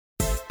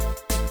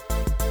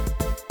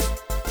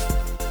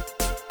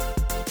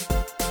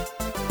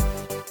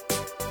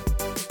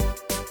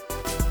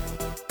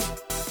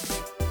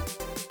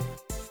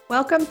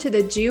Welcome to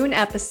the June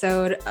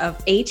episode of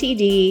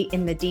ATD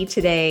in the D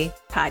Today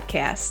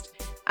podcast.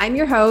 I'm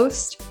your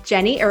host,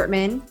 Jenny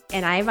Ertman,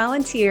 and I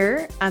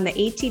volunteer on the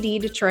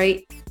ATD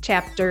Detroit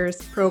Chapter's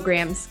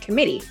Programs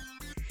Committee.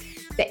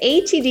 The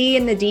ATD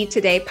in the D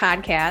Today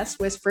podcast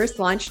was first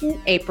launched in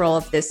April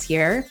of this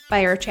year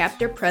by our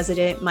chapter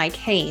president, Mike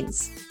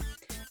Haynes.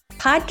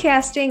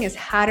 Podcasting is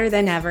hotter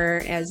than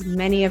ever. As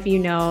many of you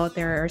know,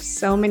 there are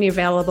so many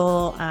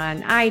available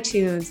on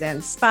iTunes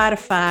and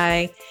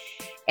Spotify.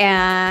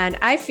 And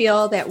I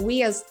feel that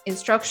we as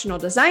instructional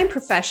design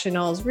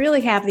professionals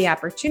really have the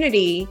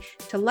opportunity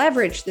to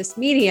leverage this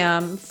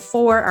medium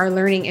for our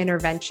learning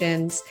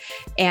interventions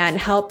and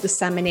help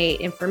disseminate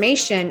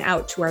information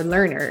out to our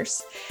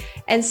learners.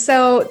 And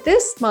so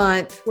this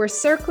month, we're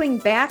circling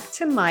back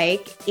to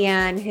Mike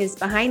and his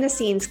behind the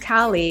scenes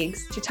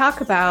colleagues to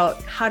talk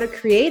about how to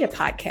create a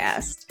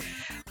podcast,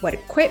 what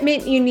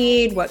equipment you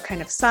need, what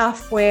kind of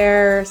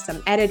software,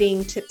 some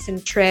editing tips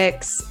and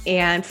tricks,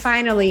 and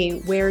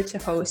finally, where to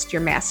host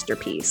your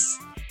masterpiece.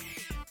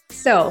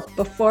 So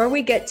before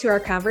we get to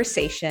our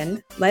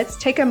conversation, let's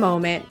take a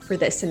moment for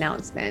this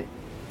announcement.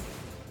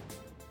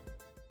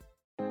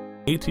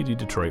 ATD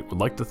Detroit would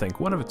like to thank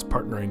one of its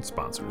partnering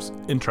sponsors,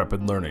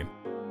 Intrepid Learning.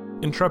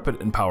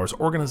 Intrepid empowers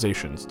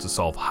organizations to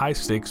solve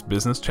high-stakes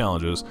business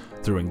challenges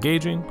through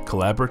engaging,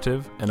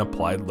 collaborative, and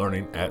applied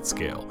learning at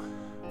scale.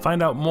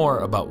 Find out more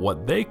about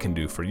what they can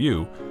do for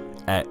you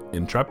at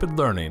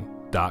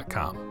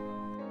intrepidlearning.com.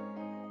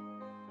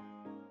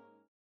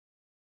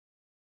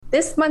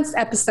 This month's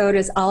episode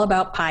is all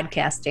about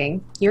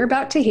podcasting. You're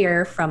about to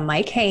hear from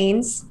Mike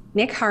Haynes,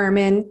 Nick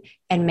Harman,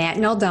 and Matt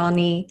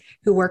Nadolny,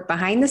 who work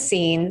behind the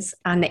scenes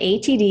on the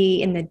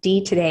ATD in the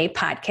D Today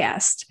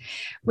podcast.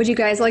 Would you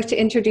guys like to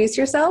introduce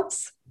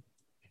yourselves?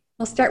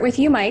 I'll start with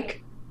you,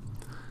 Mike.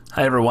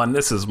 Hi, everyone.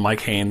 This is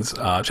Mike Haynes,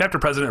 chapter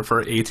president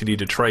for ATD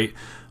Detroit.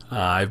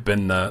 I've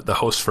been the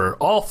host for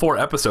all 4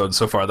 episodes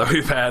so far that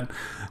we've had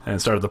and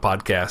started the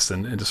podcast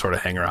and just sort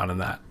of hang around in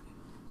that.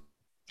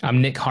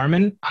 I'm Nick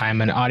Harman.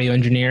 I'm an audio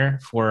engineer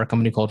for a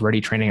company called Ready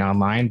Training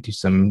Online. Do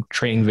some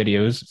training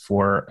videos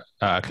for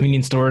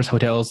convenience stores,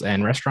 hotels,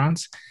 and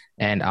restaurants.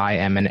 And I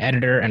am an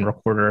editor and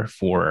recorder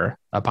for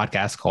a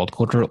podcast called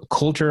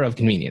Culture of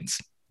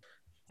Convenience.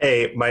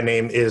 Hey, my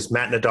name is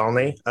Matt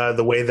Nadolny.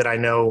 The way that I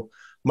know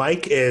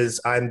Mike is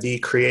I'm the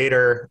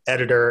creator,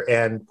 editor,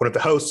 and one of the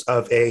hosts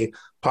of a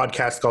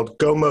podcast called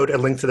Go Mode, a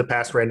Link to the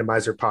Past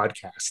Randomizer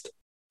podcast.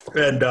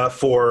 And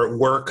for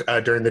work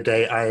during the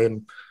day,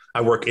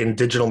 I work in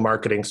digital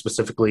marketing,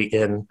 specifically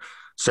in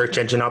search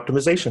engine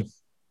optimization.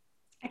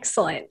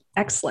 Excellent.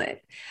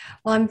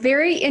 Well, I'm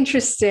very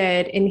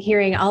interested in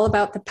hearing all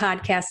about the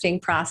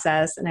podcasting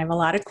process, and I have a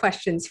lot of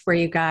questions for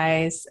you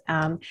guys.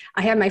 I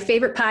have my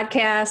favorite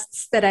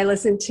podcasts that I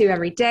listen to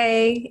every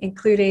day,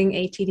 including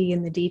ATD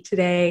and the D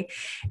Today,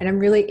 and I'm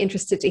really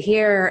interested to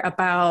hear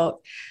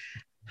about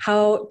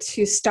how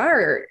to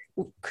start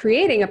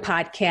creating a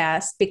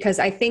podcast, because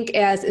I think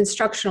as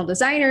instructional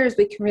designers,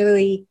 we can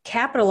really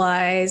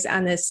capitalize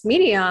on this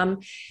medium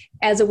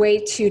as a way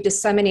to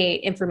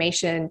disseminate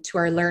information to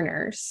our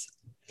learners.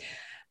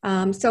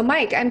 So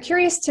Mike, I'm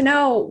curious to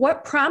know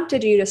what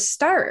prompted you to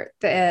start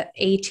the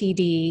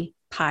ATD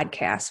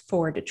podcast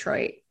for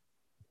Detroit?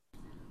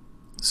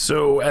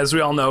 So as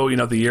we all know,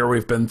 the year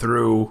we've been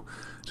through,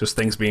 just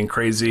things being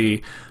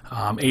crazy,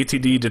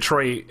 ATD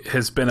Detroit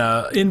has been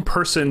a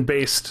in-person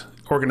based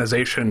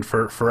organization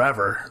for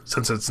forever,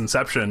 since its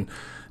inception,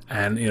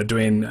 and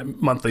doing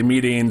monthly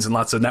meetings and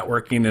lots of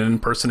networking and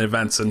in-person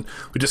events, and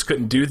we just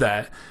couldn't do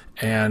that.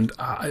 And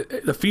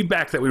the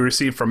feedback that we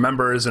received from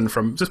members and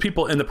from just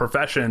people in the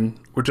profession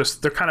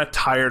they're kind of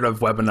tired of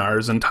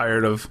webinars and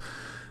tired of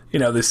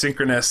the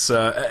synchronous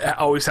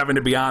always having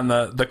to be on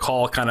the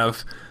call kind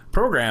of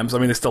programs. I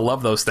mean, they still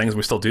love those things,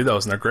 we still do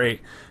those and they're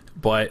great,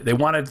 but they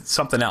wanted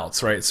something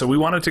else, right? So we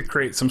wanted to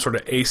create some sort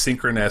of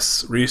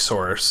asynchronous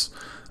resource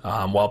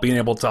while being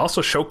able to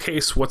also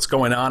showcase what's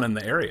going on in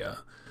the area.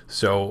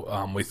 So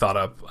I thought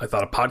a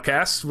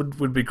podcast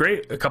would be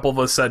great. A couple of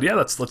us said, yeah,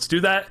 let's do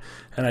that.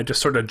 And I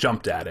just sort of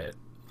jumped at it.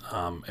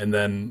 And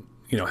then,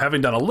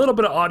 having done a little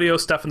bit of audio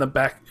stuff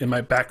in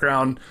my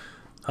background,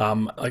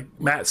 like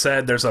Matt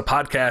said, there's a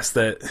podcast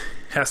that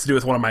has to do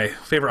with one of my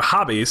favorite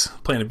hobbies,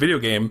 playing a video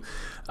game.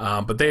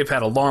 But they've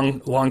had a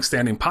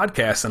long-standing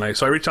podcast. And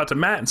so I reached out to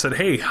Matt and said,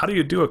 hey, how do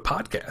you do a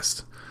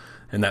podcast?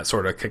 And that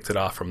sort of kicked it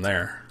off from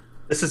there.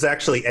 This is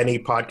actually any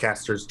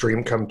podcaster's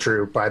dream come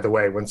true, by the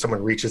way, when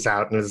someone reaches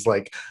out and is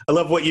like, I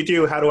love what you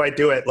do. How do I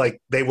do it?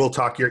 Like, they will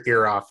talk your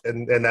ear off.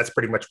 And that's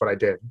pretty much what I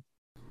did.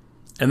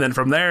 And then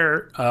from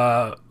there,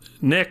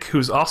 Nick,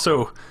 who's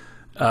also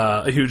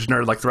a huge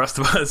nerd like the rest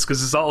of us, because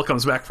this all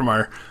comes back from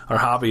our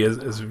hobby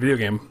as video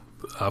game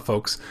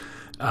folks,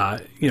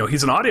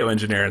 he's an audio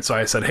engineer. And so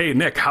I said, hey,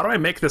 Nick, how do I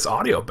make this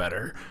audio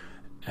better?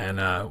 And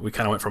we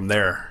kind of went from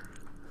there.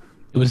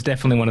 It was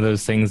definitely one of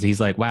those things. He's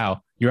like,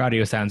 wow, your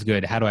audio sounds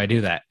good. How do I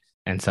do that?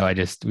 And so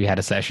we had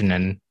a session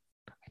and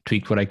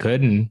tweaked what I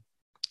could, and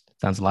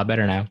it sounds a lot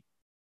better now.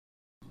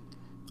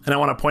 And I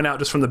want to point out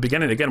just from the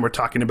beginning, again, we're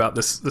talking about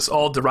this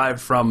all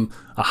derived from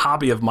a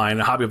hobby of mine,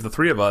 a hobby of the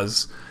three of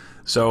us.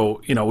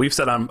 So, we've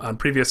said on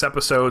previous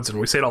episodes, and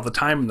we say it all the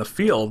time in the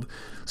field,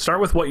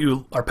 start with what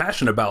you are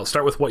passionate about,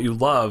 start with what you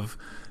love,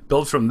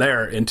 build from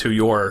there into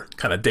your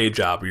kind of day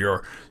job,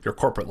 or your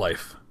corporate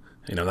life.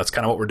 That's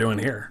kind of what we're doing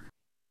here.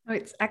 Oh,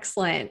 it's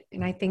excellent.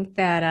 And I think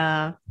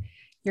that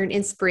you're an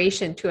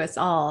inspiration to us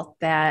all,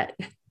 that,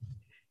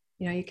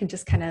 you can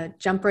just kind of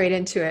jump right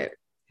into it.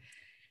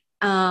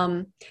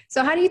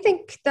 So how do you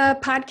think the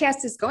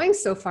podcast is going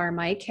so far,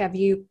 Mike? Have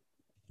you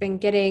been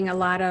getting a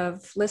lot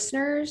of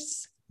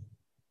listeners?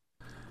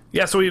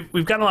 Yeah, so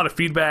we've gotten a lot of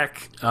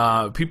feedback.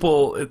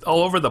 People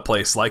all over the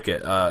place like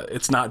it.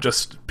 It's not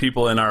just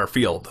people in our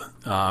field.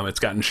 It's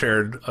gotten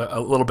shared a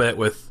little bit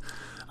with,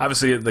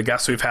 obviously, the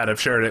guests we've had have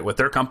shared it with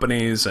their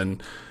companies,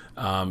 and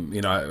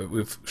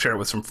we've shared it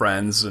with some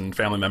friends and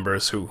family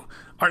members who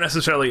aren't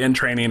necessarily in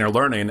training or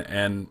learning.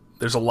 And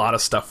there's a lot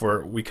of stuff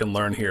where we can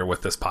learn here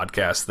with this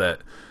podcast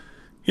that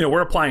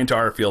we're applying to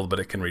our field, but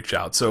it can reach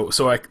out. So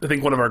I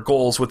think one of our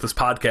goals with this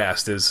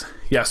podcast is,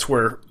 yes,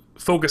 we're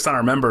focused on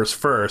our members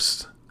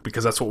first,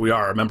 because that's what we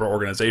are, a member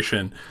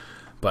organization.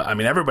 But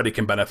everybody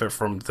can benefit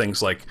from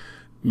things like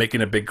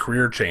making a big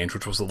career change,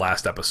 which was the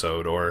last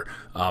episode, or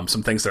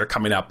some things that are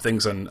coming up,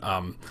 things on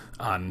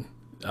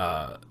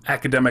the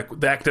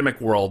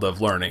academic world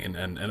of learning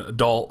and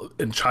adult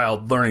and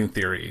child learning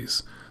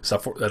theories,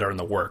 stuff that are in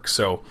the works.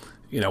 So,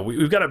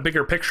 we've got a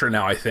bigger picture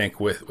now, I think,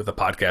 with the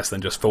podcast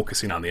than just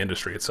focusing on the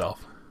industry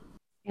itself.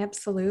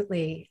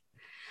 Absolutely.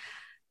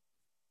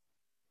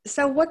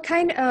 So what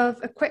kind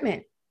of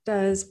equipment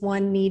does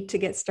one need to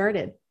get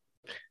started?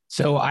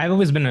 So I've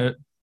always been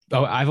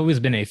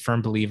a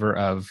firm believer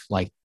of,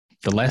 like,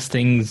 the less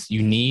things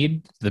you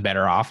need, the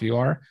better off you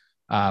are.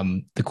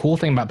 The cool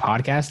thing about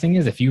podcasting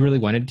is, if you really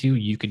wanted to,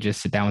 you could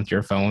just sit down with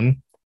your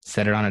phone,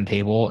 set it on a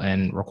table,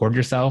 and record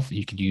yourself.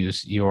 You could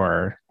use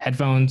your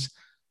headphones.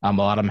 A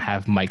lot of them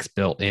have mics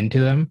built into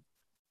them,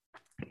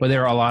 but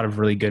there are a lot of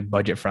really good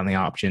budget-friendly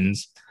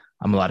options.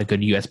 A lot of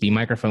good USB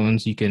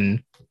microphones you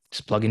can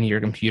just plug into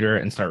your computer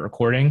and start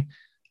recording.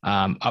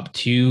 Up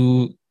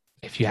to,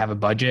 if you have a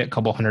budget, a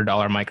couple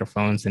 $100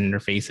 microphones and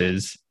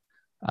interfaces.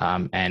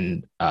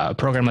 And a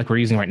program like we're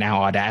using right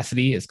now,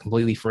 Audacity, is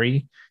completely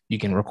free. You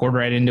can record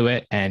right into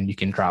it, and you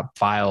can drop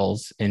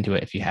files into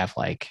it. If you have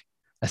like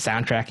a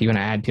soundtrack you want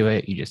to add to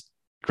it, you just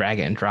drag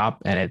it and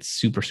drop, and it's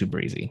super, super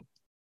easy.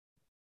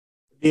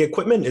 The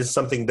equipment is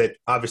something that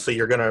obviously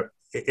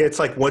it's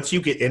like, once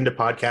you get into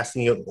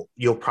podcasting,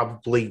 you'll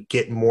probably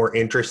get more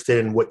interested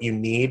in what you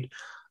need.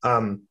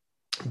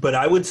 But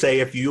I would say,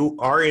 if you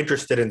are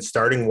interested in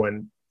starting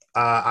one,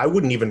 I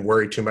wouldn't even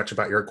worry too much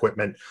about your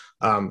equipment.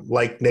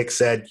 Like Nick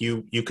said,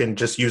 you can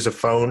just use a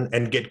phone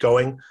and get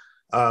going.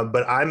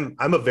 But I'm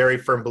a very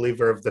firm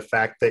believer of the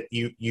fact that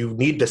you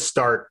need to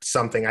start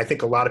something. I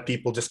think a lot of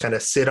people just kind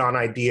of sit on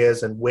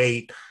ideas and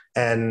wait,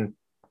 and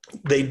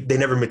they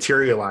never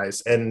materialize.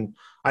 And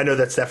I know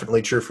that's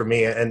definitely true for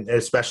me, and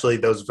especially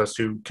those of us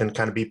who can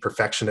kind of be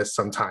perfectionists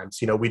sometimes.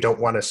 We don't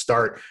want to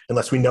start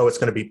unless we know it's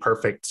going to be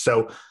perfect.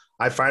 So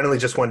I finally,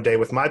 just one day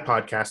with my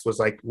podcast, was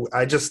like,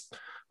 we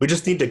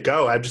just need to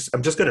go. I'm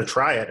just going to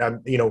try it.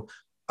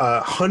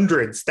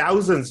 Hundreds,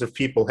 thousands of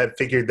people have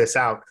figured this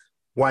out.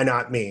 Why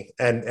not me?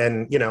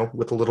 And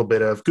with a little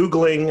bit of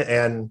Googling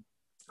and,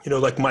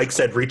 like Mike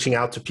said, reaching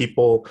out to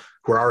people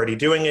who are already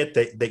doing it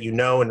that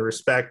and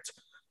respect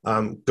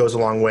goes a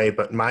long way.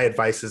 But my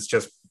advice is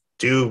just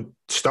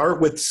start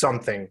with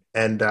something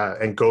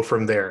and go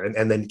from there,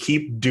 and then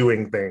keep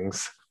doing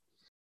things.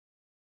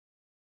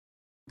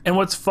 And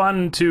what's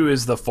fun too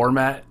is the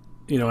format,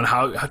 and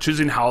how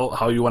choosing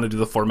how you want to do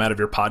the format of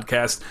your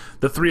podcast.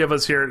 The three of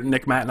us here,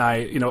 Nick, Matt, and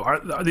I,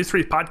 are these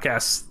three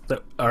podcasts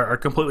that are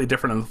completely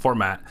different in the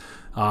format.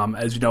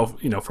 As you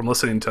know from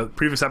listening to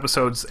previous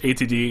episodes,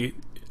 ATD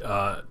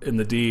in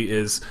the D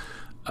is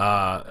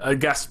a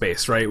guest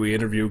space, right? We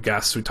interview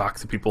guests, we talk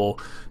to people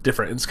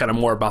different. It's kind of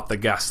more about the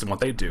guest and what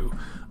they do.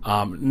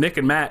 Nick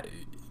and Matt,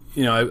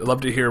 I'd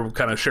love to hear,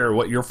 kind of share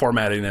what your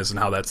formatting is and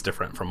how that's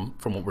different from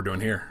what we're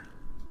doing here.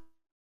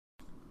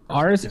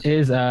 Ours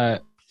is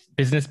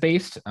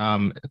business-based,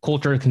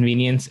 culture,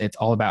 convenience. It's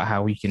all about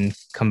how we can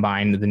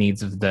combine the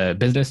needs of the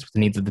business with the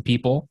needs of the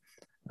people.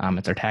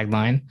 It's our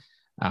tagline.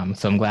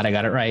 So I'm glad I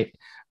got it right.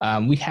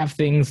 We have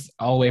things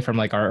all the way from,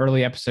 like, our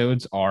early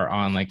episodes are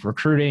on, like,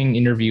 recruiting,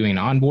 interviewing,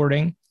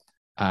 onboarding.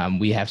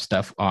 We have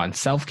stuff on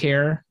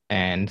self-care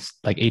and,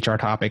 like, HR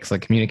topics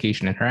like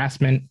communication and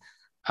harassment,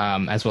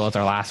 as well as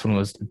our last one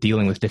was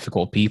dealing with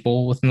difficult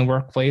people within the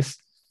workplace.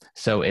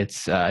 So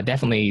it's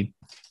definitely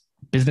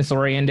business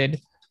oriented,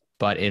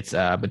 but it's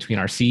between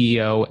our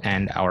CEO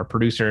and our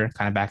producer,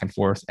 kind of back and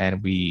forth.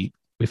 And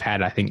we've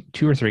had, I think,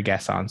 2 or 3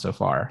 guests on so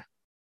far.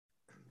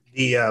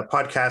 The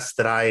podcast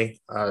that I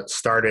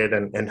started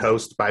and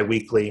host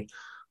bi-weekly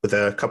with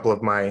a couple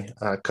of my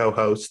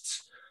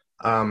co-hosts,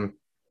 I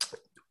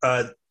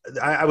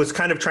was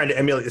kind of trying to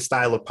emulate the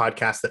style of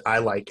podcast that I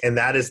like. And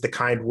that is the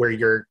kind where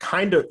you're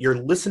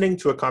listening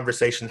to a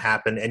conversation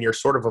happen, and you're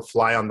sort of a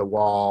fly on the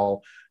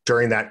wall,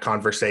 during that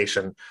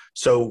conversation.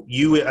 So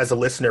you as a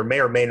listener may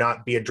or may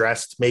not be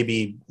addressed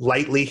maybe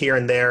lightly here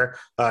and there,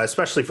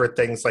 especially for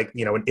things like,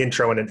 an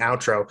intro and an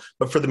outro.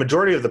 But for the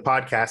majority of the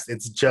podcast,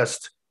 it's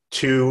just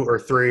 2 or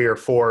 3 or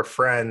 4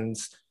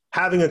 friends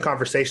having a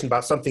conversation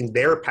about something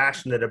they're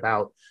passionate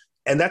about.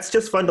 And that's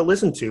just fun to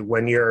listen to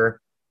when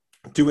you're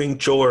doing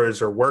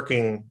chores or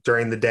working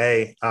during the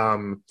day.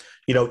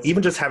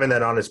 Even just having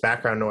that on as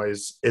background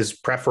noise is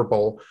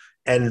preferable.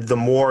 And the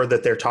more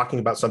that they're talking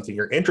about something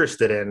you're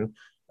interested in,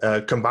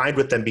 combined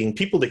with them being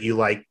people that you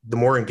like, the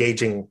more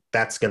engaging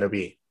that's going to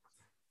be.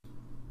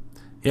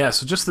 Yeah.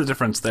 So just the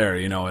difference there,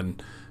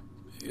 and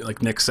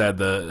like Nick said,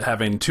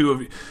 having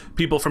 2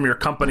 people from your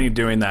company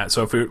doing that.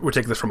 So if we're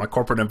taking this from a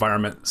corporate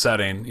environment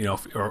setting,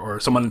 or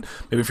someone,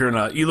 maybe if you're in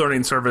an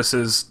e-learning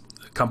services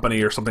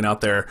company or something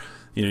out there,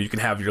 you can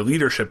have your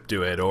leadership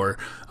do it, or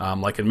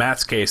like in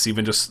Matt's case,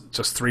 even just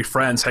 3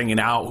 friends hanging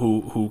out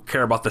who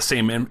care about the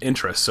same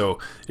interests. So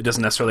it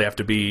doesn't necessarily have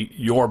to be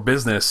your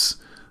business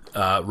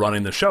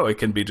running the show. It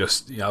can be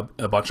just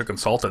a bunch of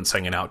consultants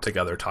hanging out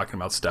together talking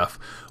about stuff,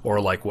 or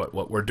like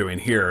what we're doing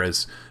here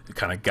is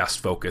kind of guest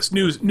focused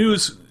news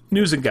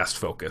and guest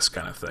focus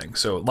kind of thing.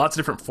 So lots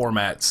of different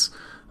formats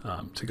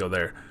to go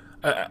there.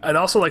 I'd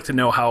also like to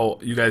know how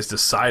you guys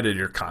decided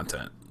your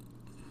content.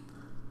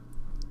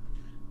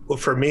 Well,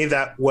 for me,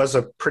 that was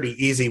a pretty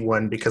easy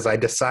one because I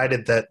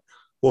decided that,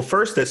 well,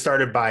 first it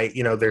started by,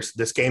 there's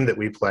this game that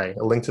we play,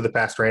 A Link to the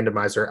Past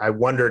Randomizer. I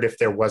wondered if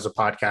there was a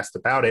podcast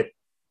about it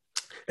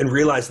and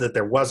realized that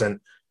there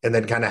wasn't, and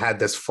then kind of had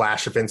this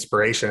flash of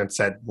inspiration and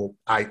said, well,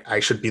 I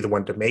should be the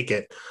one to make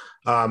it.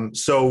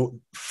 So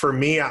for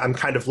me, I'm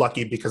kind of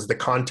lucky because the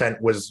content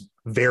was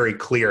very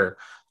clear,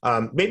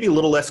 maybe a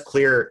little less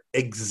clear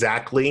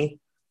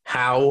exactly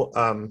how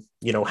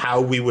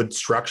we would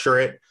structure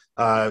it.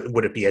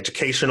 Would it be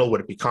educational?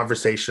 Would it be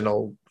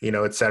conversational?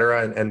 Et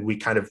cetera. And we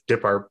kind of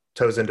dip our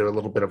toes into a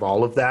little bit of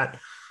all of that,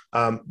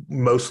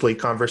 mostly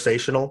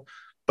conversational.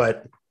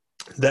 But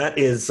that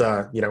is,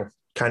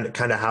 kind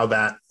of how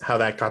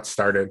that got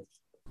started.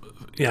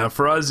 Yeah,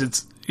 for us,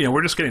 it's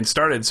we're just getting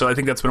started. So I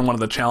think that's been one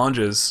of the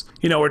challenges.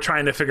 We're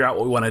trying to figure out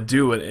what we want to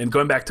do. And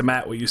going back to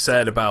Matt, what you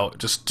said about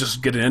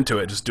just getting into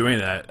it, just doing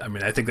that. I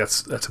mean, I think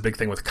that's a big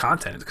thing with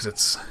content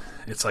because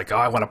it's like, oh,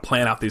 I want to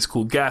plan out these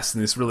cool guests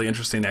and these really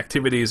interesting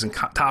activities and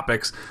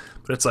topics.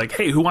 But it's like,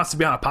 hey, who wants to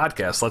be on a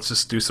podcast? Let's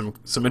just do some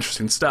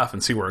interesting stuff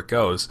and see where it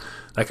goes.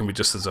 That can be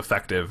just as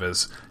effective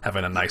as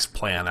having a nice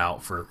plan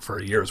out for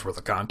a year's worth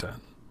of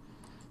content.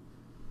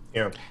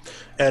 Yeah.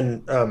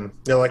 And,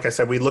 like I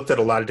said, we looked at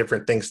a lot of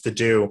different things to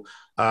do.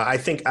 I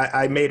think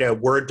I made a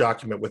Word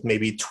document with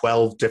maybe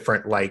 12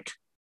 different,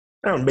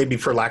 maybe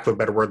for lack of a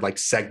better word, like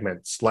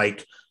segments.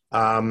 Like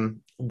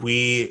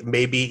we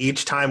maybe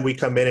each time we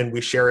come in and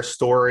we share a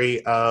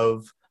story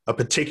of a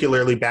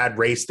particularly bad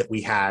race that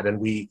we had.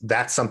 And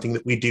that's something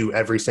that we do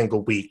every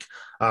single week.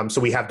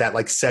 So we have that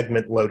like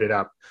segment loaded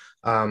up.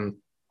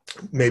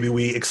 Maybe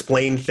we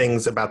explain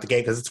things about the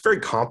game because it's a very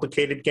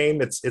complicated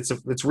game.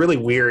 It's really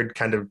weird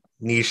kind of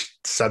niche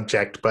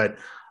subject, but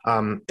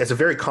it's a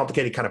very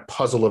complicated kind of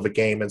puzzle of a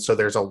game. And so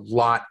there's a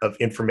lot of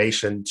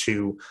information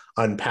to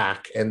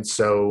unpack. And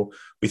so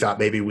we thought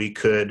maybe we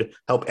could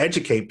help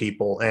educate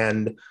people.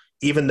 And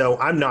even though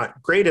I'm not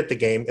great at the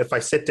game, if I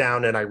sit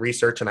down and I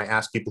research and I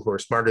ask people who are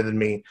smarter than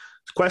me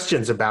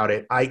questions about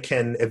it, I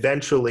can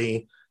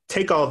eventually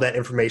take all of that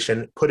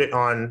information, put it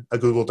on a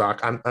Google Doc.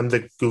 I'm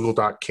the Google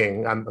Doc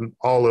king. I'm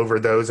all over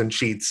those and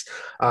sheets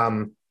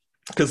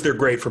because they're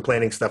great for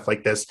planning stuff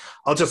like this.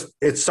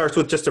 It starts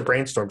with just a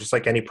brainstorm, just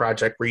like any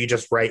project where you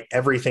just write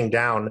everything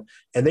down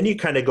and then you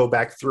kind of go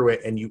back through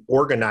it and you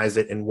organize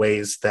it in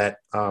ways that,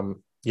 are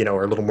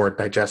a little more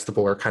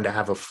digestible or kind of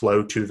have a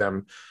flow to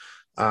them.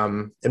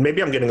 And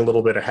maybe I'm getting a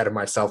little bit ahead of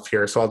myself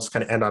here, so I'll just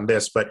kind of end on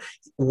this. But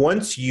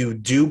once you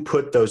do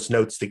put those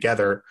notes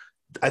together,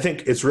 I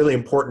think it's really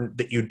important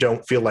that you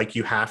don't feel like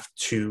you have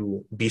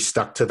to be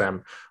stuck to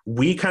them.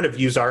 We kind of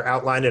use our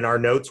outline and our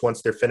notes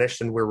once they're finished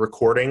and we're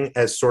recording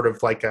as sort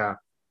of like I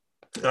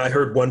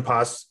heard one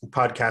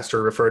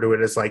podcaster refer to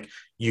it as like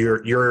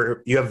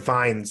you have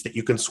vines that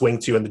you can swing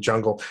to in the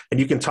jungle and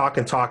you can talk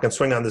and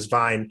swing on this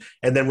vine.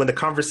 And then when the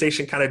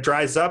conversation kind of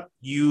dries up,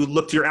 you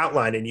look to your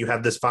outline and you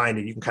have this vine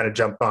and you can kind of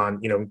jump on,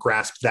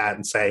 grasp that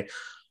and say,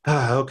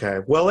 okay,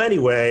 well,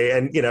 anyway,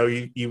 and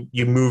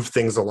you move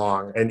things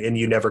along and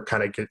you never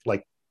kind of get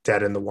like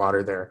dead in the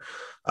water there.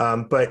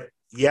 But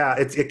yeah,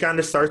 it kind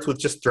of starts with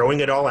just throwing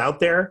it all out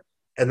there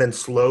and then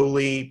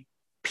slowly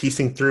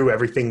piecing through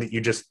everything that you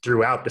just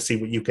threw out to see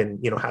what you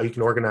can, how you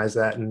can organize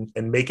that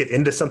and make it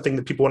into something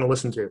that people want to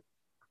listen to.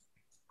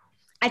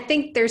 I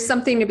think there's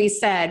something to be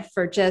said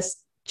for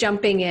just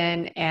jumping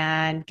in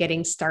and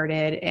getting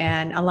started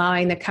and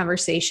allowing the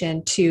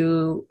conversation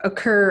to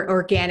occur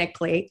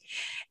organically.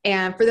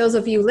 And for those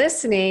of you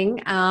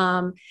listening,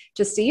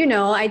 just so you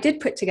know, I did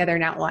put together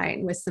an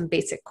outline with some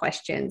basic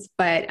questions,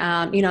 but,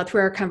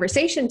 through our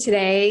conversation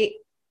today,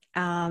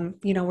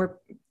 we're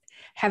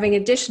having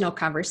additional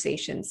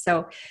conversations.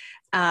 So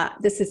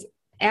this is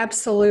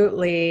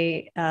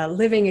absolutely a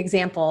living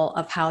example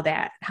of how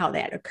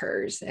that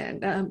occurs.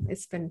 And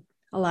it's been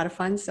a lot of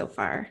fun so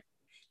far.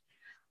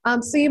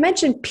 So you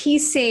mentioned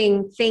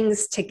piecing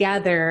things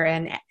together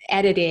and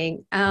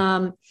editing.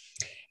 And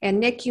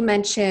Nick, you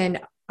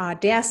mentioned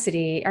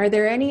Audacity. Are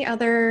there any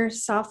other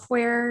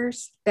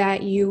softwares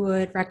that you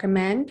would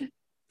recommend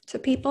to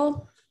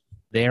people?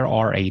 There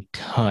are a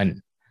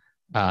ton.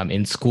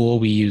 In school,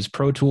 we use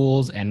Pro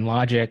Tools and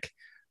Logic,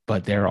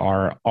 but there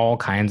are all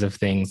kinds of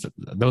things.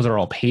 Those are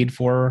all paid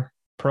for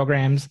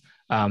programs.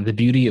 The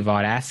beauty of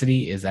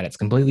Audacity is that it's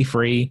completely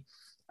free.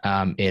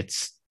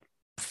 It's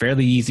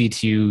fairly easy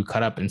to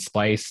cut up and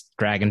splice,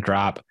 drag and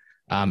drop.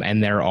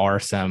 And there are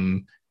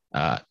some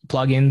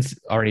plugins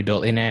already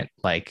built in it,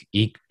 like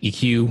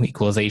EQ,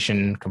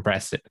 equalization,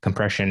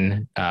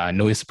 compression,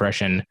 noise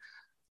suppression,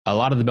 a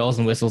lot of the bells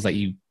and whistles that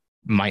you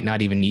might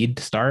not even need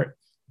to start,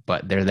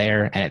 but they're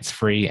there and it's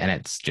free and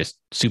it's just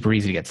super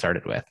easy to get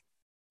started with.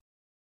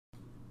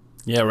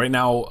 Yeah, right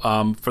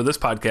now for this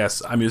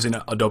podcast, I'm using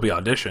Adobe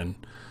Audition,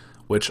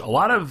 which a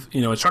lot of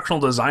instructional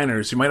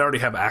designers, you might already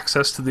have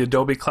access to the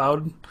Adobe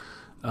Cloud,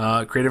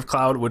 Creative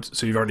Cloud,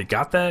 so you've already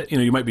got that.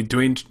 You might be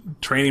doing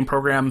training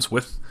programs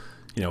with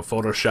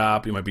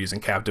Photoshop, you might be using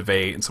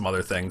Captivate and some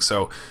other things.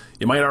 So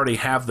you might already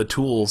have the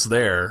tools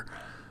there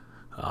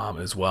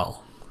as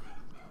well.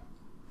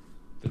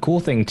 The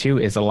cool thing too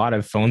is a lot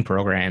of phone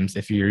programs,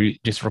 if you're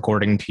just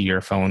recording to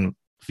your phone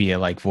via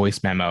like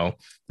voice memo,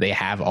 they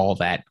have all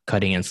that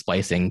cutting and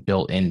splicing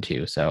built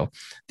into. So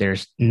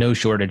there's no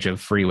shortage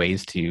of free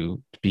ways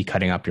to be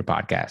cutting up your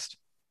podcast.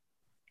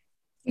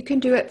 You can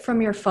do it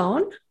from your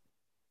phone,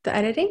 the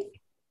editing?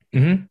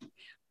 Mm-hmm.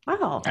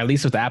 Wow. At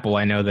least with Apple,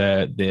 I know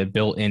the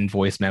built-in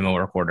voice memo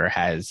recorder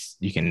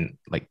you can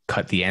like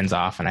cut the ends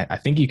off, and I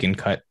think you can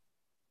cut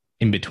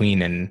in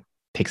between and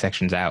take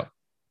sections out.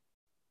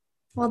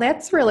 Well,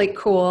 that's really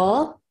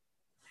cool.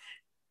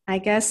 I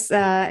guess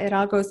it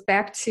all goes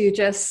back to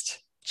just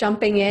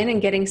jumping in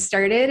and getting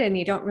started, and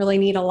you don't really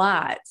need a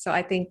lot. So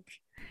I think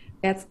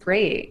that's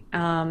great.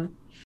 Another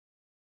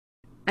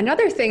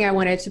thing I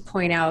wanted to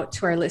point out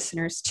to our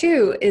listeners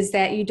too is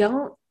that you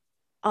don't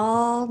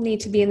all need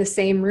to be in the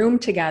same room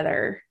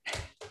together,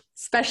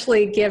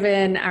 especially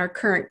given our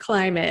current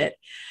climate.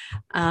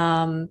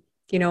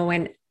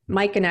 When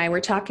Mike and I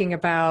were talking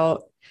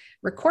about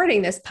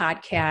recording this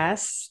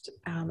podcast,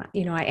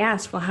 I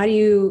asked, well, how do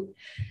you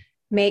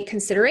make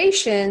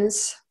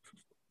considerations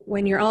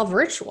when you're all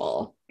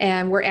virtual?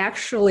 And we're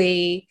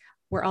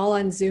all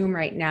on Zoom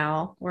right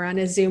now. We're on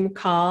a Zoom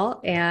call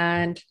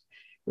and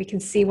we can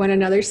see one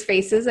another's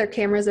faces. Our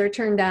cameras are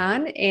turned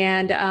on.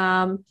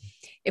 And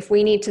if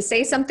we need to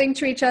say something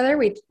to each other,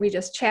 we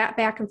just chat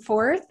back and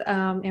forth,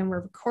 and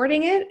we're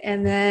recording it.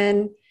 And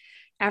then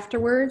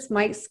afterwards,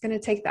 Mike's going to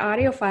take the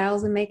audio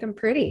files and make them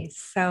pretty.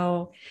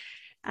 So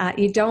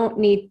you don't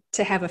need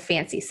to have a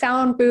fancy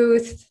sound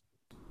booth.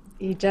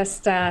 You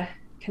just can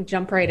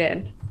jump right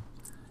in.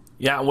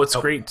 Yeah, what's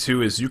great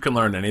too is you can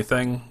learn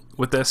anything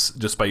with this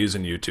just by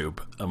using YouTube.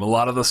 A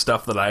lot of the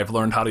stuff that I've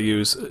learned how to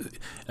use,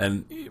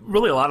 and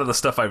really a lot of the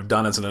stuff I've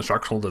done as an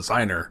instructional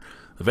designer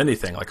of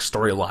anything like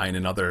Storyline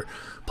and other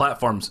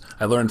platforms,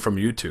 I learned from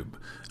YouTube.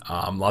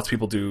 Lots of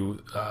people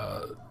do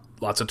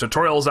lots of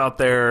tutorials out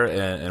there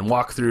and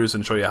walkthroughs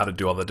and show you how to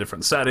do all the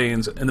different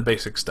settings and the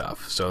basic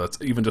stuff. So that's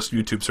even just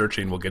YouTube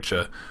searching will get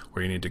you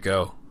where you need to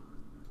go.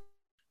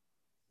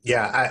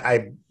 Yeah,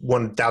 I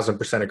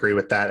 1000% agree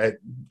with that.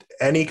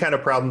 Any kind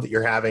of problem that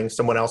you're having,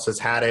 someone else has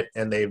had it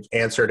and they've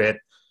answered it,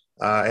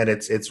 and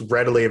it's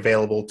readily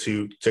available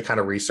to kind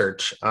of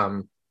research.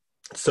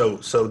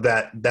 So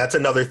that's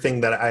another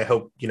thing that I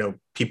hope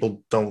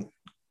people don't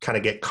kind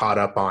of get caught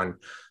up on.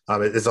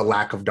 It is a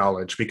lack of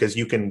knowledge, because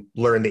you can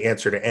learn the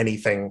answer to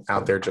anything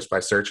out there just by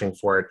searching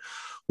for it.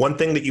 One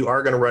thing that you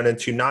are going to run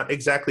into, not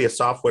exactly a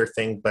software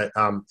thing, but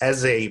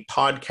as a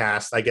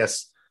podcast, I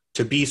guess,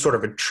 to be sort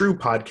of a true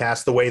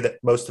podcast, the way that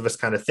most of us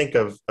kind of think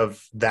of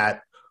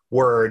that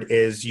word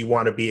is you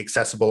want to be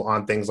accessible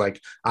on things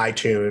like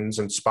iTunes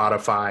and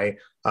Spotify.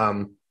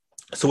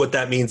 So what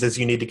that means is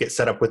you need to get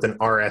set up with an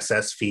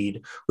RSS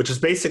feed, which is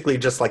basically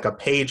just like a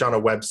page on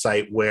a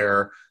website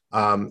where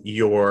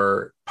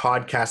your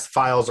podcast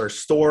files are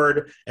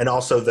stored, and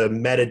also the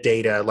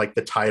metadata, like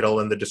the title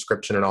and the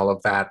description and all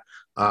of that,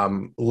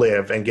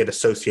 live and get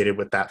associated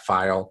with that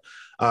file.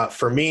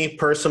 For me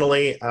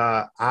personally,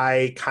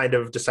 I kind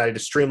of decided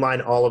to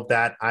streamline all of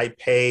that. I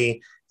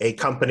pay a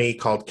company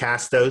called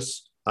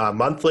Castos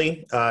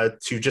monthly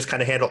to just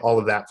kind of handle all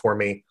of that for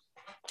me.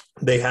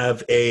 They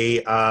have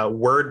a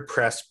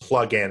WordPress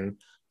plugin,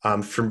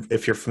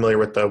 if you're familiar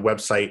with the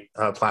website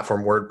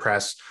platform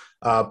WordPress,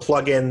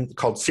 plugin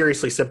called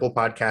Seriously Simple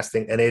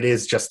Podcasting, and it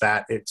is just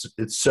that.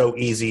 It's so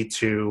easy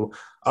to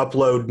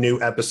upload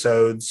new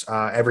episodes.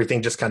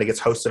 Everything just kind of gets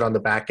hosted on the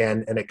back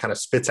end, and it kind of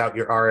spits out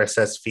your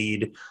RSS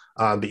feed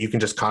that you can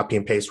just copy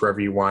and paste wherever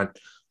you want.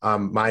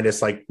 Mine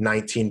is like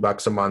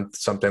 $19 a month,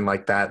 something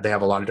like that. They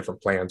have a lot of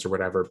different plans or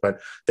whatever,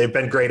 but they've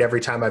been great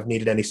every time I've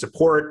needed any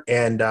support.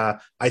 And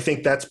I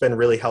think that's been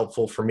really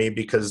helpful for me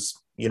because,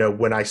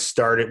 when I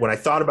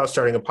thought about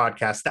starting a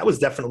podcast, that was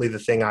definitely the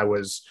thing I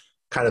was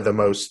kind of the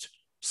most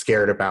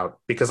scared about,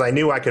 because I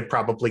knew I could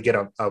probably get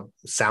a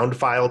sound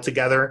file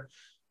together,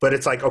 but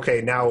it's like,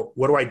 okay, now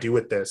what do I do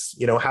with this?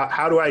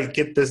 How do I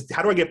get this?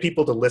 How do I get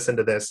people to listen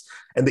to this?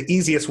 And the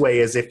easiest way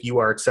is if you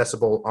are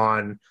accessible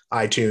on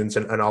iTunes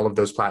and all of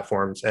those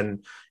platforms.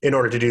 And in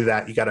order to do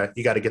that, you gotta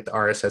get the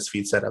RSS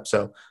feed set up.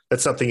 So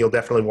that's something you'll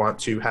definitely want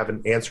to have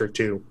an answer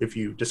to if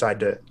you decide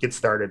to get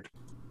started.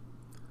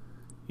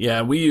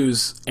 Yeah, we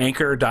use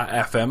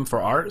anchor.fm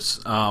for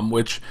ours,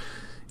 which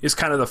is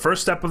kind of the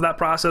first step of that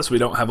process. We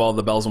don't have all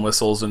the bells and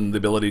whistles and the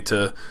ability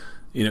to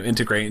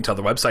integrate into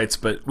other websites,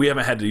 but we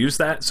haven't had to use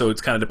that. So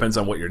it kind of depends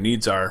on what your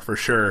needs are for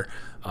sure.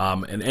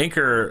 And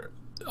Anchor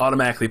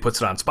automatically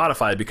puts it on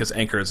Spotify because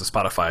Anchor is a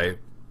Spotify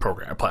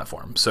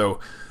platform. So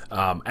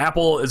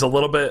Apple is a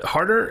little bit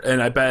harder.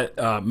 And I bet,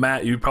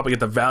 Matt, you probably get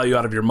the value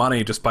out of your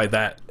money just by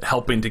that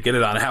helping to get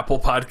it on Apple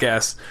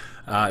Podcasts.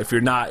 If you're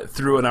not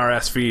through an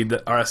RSS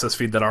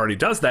feed that already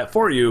does that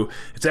for you,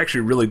 it's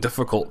actually really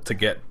difficult to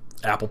get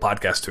Apple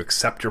Podcasts to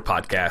accept your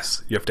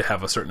podcast. You have to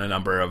have a certain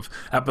number of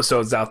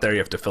episodes out there. You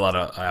have to fill out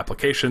an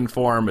application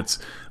form.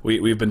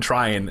 We've been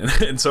trying,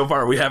 and so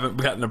far we haven't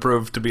gotten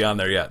approved to be on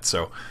there yet.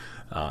 So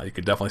you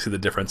could definitely see the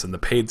difference in the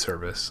paid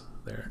service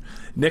there.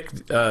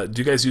 Nick, do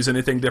you guys use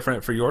anything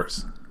different for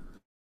yours?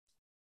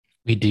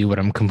 We do, but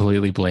I'm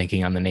completely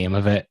blanking on the name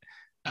of it.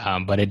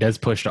 But it does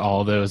push to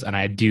all of those, and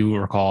I do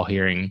recall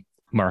hearing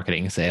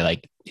marketing say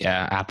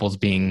Apple's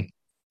being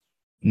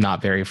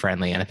not very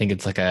friendly, and I think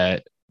it's like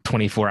a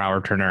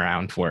 24-hour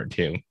turnaround for it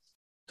too.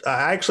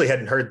 I actually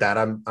hadn't heard that.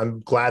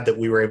 I'm glad that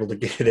we were able to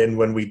get it in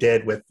when we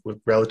did with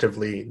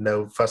relatively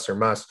no fuss or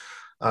muss.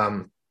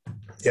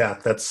 Yeah,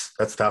 that's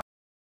tough.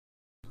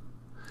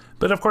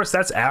 But of course,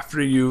 that's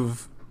after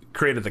you've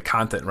created the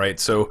content, right?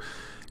 So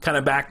kind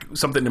of back,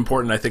 something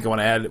important I think I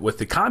want to add with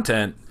the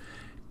content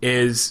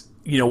is,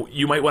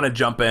 you might want to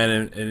jump in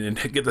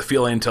and get the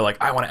feeling to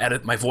I want to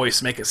edit my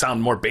voice, make it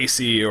sound more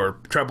bassy or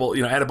treble,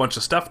 add a bunch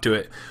of stuff to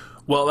it.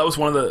 Well, that was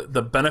one of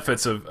the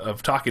benefits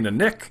of talking to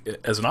Nick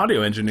as an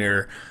audio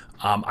engineer.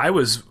 I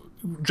was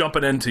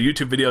jumping into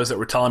YouTube videos that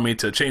were telling me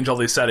to change all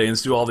these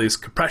settings, do all these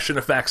compression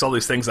effects, all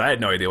these things. I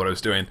had no idea what I was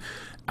doing.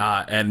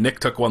 And Nick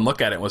took one look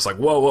at it and was like,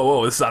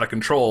 whoa, this is out of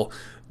control.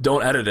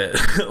 Don't edit it.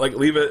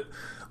 Leave it.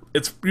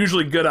 It's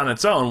usually good on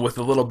its own with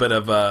a little bit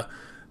of,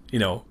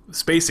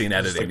 spacing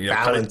editing.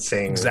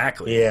 Balancing.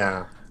 Exactly.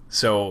 Yeah.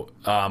 So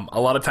a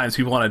lot of times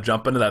people want to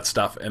jump into that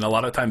stuff, and a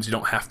lot of times you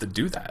don't have to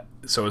do that.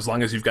 So as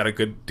long as you've got a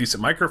good,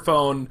 decent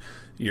microphone,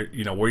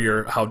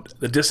 how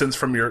the distance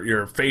from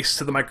your face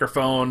to the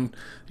microphone,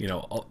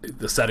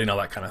 the setting, all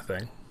that kind of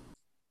thing.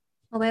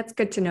 Well, that's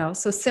good to know.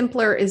 So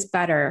simpler is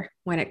better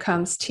when it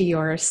comes to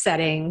your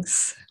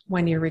settings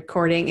when you're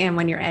recording and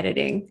when you're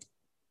editing.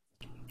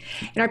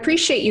 And I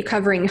appreciate you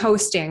covering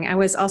hosting. I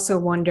was also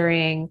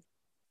wondering,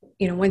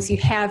 once you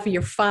have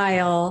your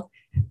file,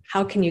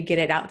 how can you get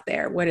it out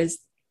there? What is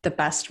the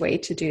best way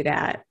to do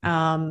that?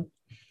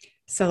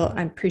 So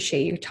I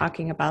appreciate you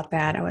talking about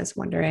that. I was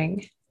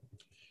wondering.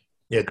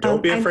 Yeah,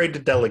 don't be afraid to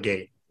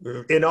delegate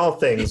in all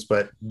things,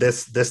 but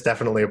this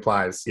definitely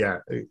applies. Yeah,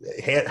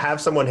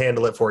 have someone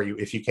handle it for you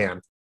if you can.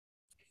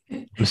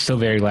 I'm so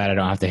very glad I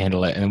don't have to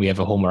handle it, and we have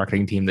a whole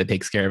marketing team that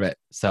takes care of it.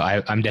 So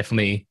I'm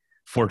definitely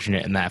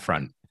fortunate in that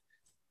front.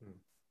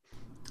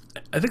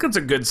 I think that's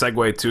a good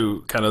segue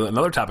to kind of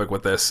another topic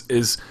with this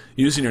is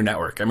using your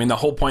network. I mean, the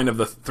whole point of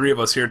the three of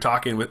us here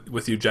talking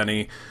with you,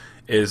 Jenny,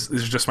 is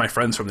these are just my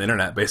friends from the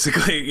internet,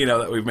 basically,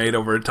 that we've made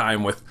over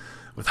time with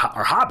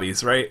our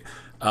hobbies, right?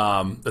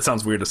 That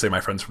sounds weird to say my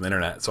friends from the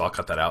internet, so I'll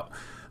cut that out.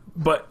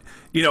 But,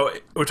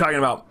 we're talking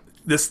about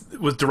this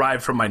was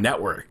derived from my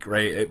network,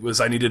 right?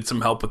 I needed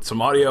some help with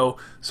some audio,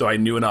 so I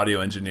knew an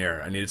audio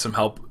engineer. I needed some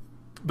help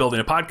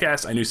building a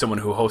podcast. I knew someone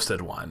who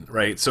hosted one,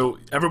 right? So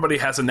everybody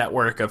has a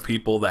network of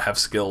people that have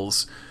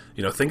skills.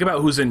 Think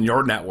about who's in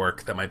your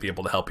network that might be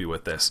able to help you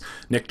with this.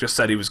 Nick just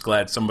said he was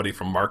glad somebody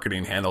from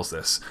marketing handles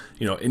this.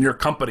 In your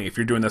company, if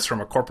you're doing this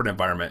from a corporate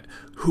environment,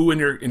 who in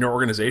your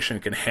organization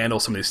can handle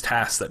some of these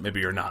tasks that maybe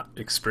you're not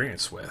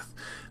experienced with?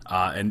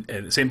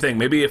 And same thing,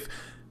 maybe if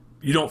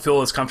you don't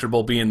feel as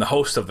comfortable being the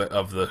host of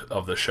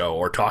the show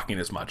or talking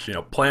as much,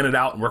 plan it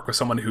out and work with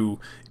someone who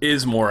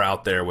is more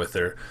out there with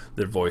their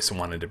voice and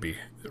wanting to be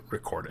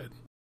recorded.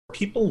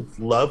 People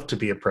love to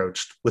be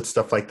approached with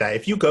stuff like that.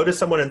 If you go to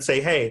someone and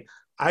say, hey,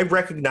 I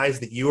recognize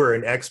that you are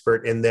an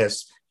expert in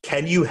this.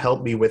 Can you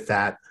help me with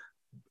that?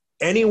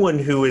 Anyone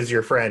who is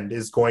your friend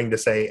is going to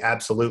say,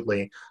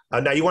 absolutely.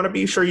 Now, you want to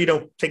be sure you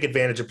don't take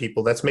advantage of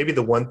people. That's maybe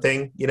the one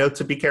thing,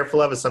 to be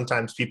careful of, is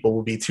sometimes people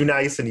will be too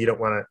nice and you don't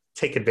want to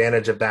take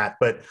advantage of that.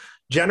 But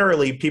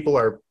generally, people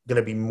are going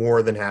to be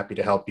more than happy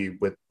to help you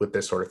with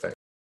this sort of thing.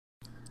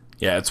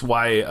 Yeah, it's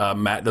why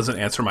Matt doesn't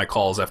answer my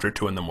calls after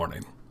 2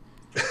 a.m.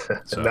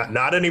 So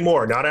not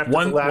anymore. Not after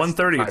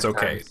 1:30, it's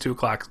okay. Times. 2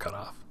 o'clock is cut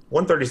off.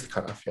 1:30 is the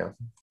cutoff, yeah.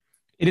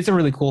 It is a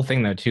really cool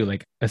thing though too,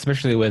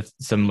 especially with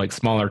some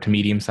smaller to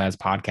medium-sized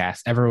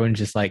podcasts, everyone's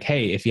just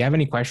hey, if you have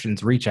any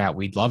questions, reach out.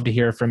 We'd love to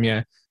hear from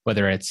you,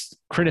 whether it's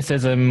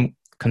criticism,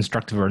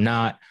 constructive or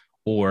not,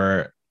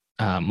 or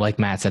like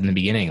Matt said in the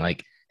beginning,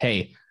 like,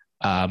 hey,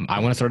 I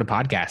want to start a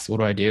podcast. What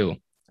do I do?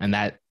 And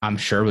that, I'm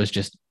sure, was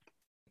just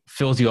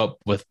fills you up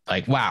with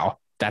like, wow,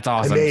 that's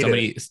awesome.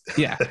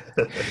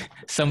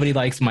 Somebody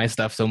likes my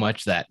stuff so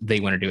much that they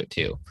want to do it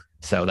too.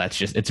 So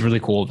it's really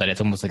cool that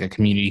it's almost like a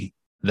community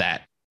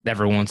that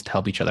everyone wants to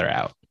help each other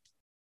out.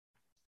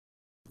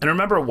 And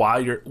remember why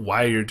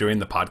you're doing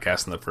the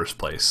podcast in the first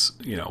place.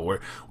 You know,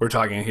 we're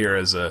talking here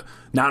as a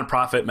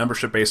nonprofit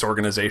membership-based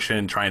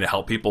organization trying to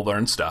help people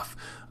learn stuff.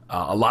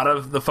 A lot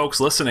of the folks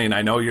listening,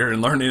 I know you're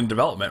in learning and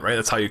development, right?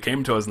 That's how you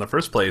came to us in the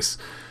first place.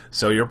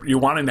 So you're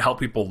wanting to help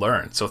people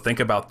learn. So think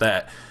about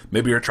that.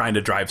 Maybe you're trying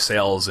to drive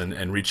sales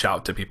and reach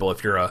out to people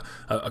if you're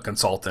a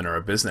consultant or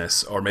a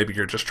business, or maybe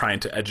you're just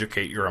trying to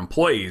educate your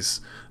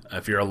employees.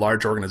 If you're a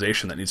large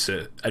organization that needs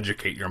to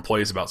educate your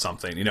employees about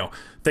something, you know,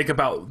 think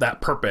about that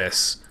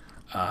purpose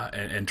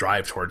and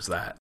drive towards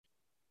that.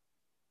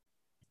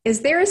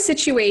 Is there a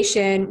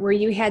situation where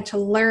you had to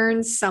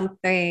learn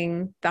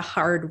something the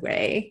hard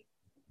way?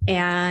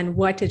 And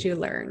what did you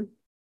learn?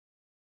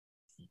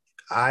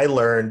 I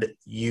learned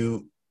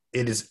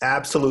it is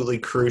absolutely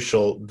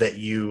crucial that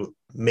you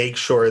make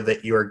sure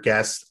that your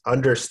guests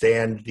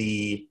understand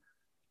the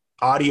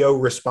audio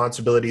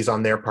responsibilities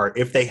on their part,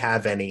 if they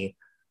have any,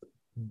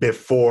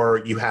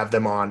 before you have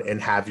them on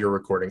and have your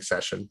recording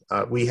session.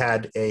 We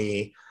had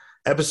a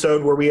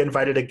episode where we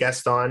invited a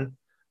guest on,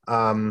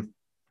 who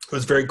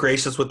was very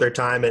gracious with their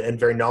time and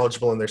very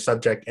knowledgeable in their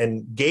subject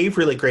and gave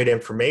really great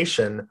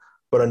information.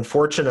 But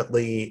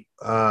unfortunately,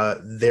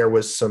 there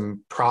was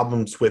some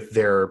problems with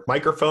their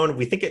microphone.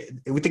 We think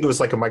it was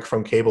like a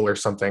microphone cable or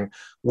something,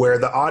 where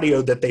the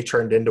audio that they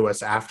turned into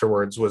us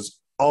afterwards was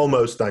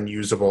almost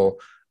unusable.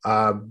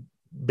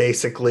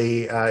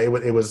 Basically,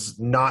 it was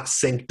not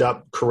synced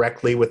up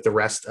correctly with the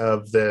rest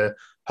of the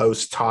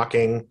host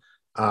talking.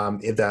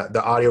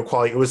 The audio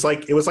quality, it was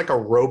like a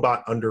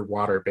robot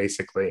underwater,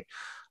 basically.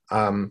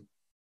 The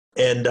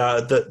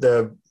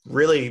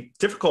really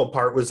difficult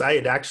part was I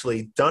had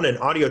actually done an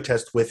audio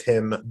test with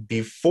him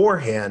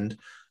beforehand,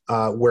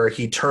 where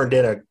he turned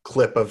in a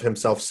clip of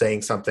himself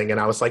saying something. And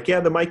I was like, yeah,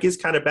 the mic is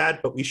kind of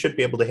bad, but we should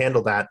be able to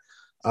handle that.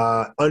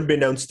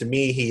 Unbeknownst to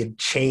me, he had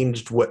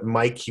changed what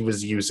mic he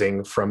was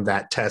using from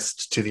that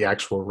test to the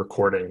actual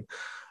recording.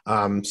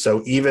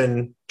 So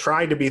even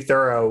trying to be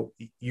thorough,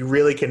 you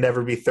really can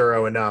never be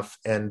thorough enough.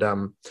 And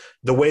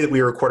the way that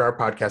we record our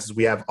podcast is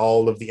we have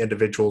all of the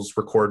individuals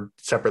record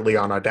separately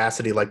on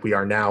Audacity like we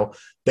are now.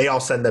 They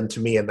all send them to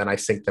me, and then I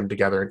sync them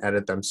together and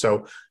edit them.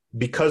 So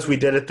because we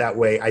did it that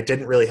way, I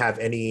didn't really have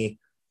any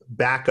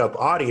backup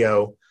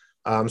audio.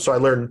 So I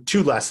learned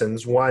two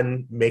lessons.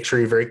 One, make sure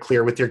you're very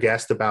clear with your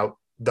guest about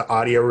the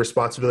audio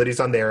responsibilities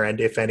on their end,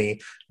 if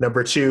any.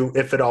 Number two,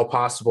 if at all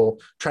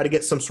possible, try to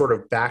get some sort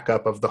of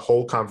backup of the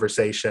whole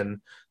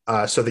conversation,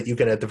 so that you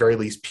can at the very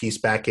least piece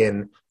back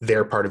in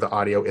their part of the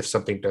audio if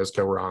something does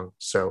go wrong.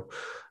 So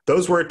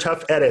those were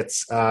tough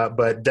edits,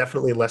 but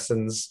definitely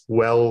lessons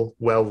well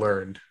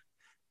learned.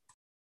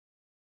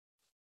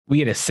 We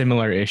had a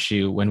similar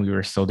issue when we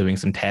were still doing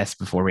some tests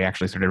before we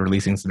actually started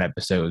releasing some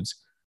episodes,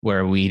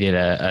 where we did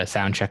a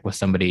sound check with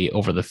somebody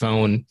over the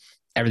phone.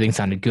 Everything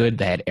sounded good.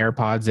 They had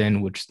AirPods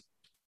in, which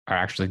are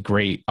actually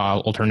great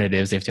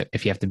alternatives if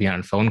you have to be on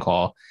a phone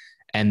call.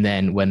 And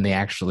then when they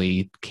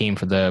actually came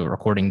for the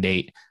recording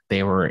date,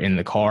 they were in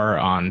the car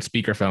on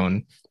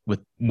speakerphone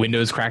with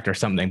windows cracked or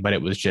something. But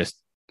it was just,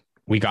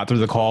 we got through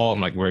the call. I'm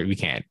like, we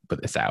can't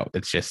put this out.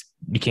 It's just,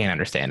 you can't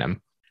understand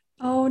them.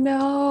 Oh,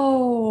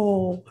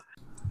 no.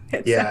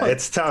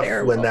 It's tough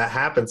terrible when that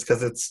happens,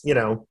 because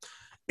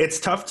it's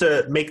tough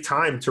to make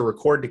time to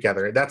record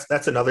together.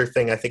 That's another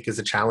thing I think is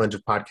a challenge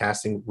of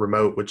podcasting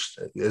remote, which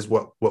is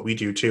what we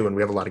do too. And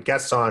we have a lot of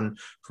guests on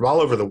from all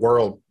over the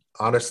world,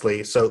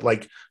 honestly. So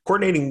like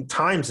coordinating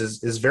times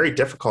is very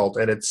difficult,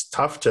 and it's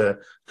tough to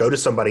go to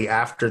somebody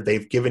after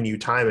they've given you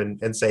time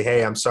and say,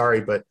 hey, I'm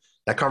sorry, but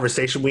that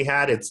conversation we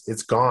had,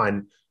 it's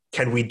gone.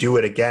 Can we do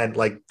it again?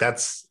 Like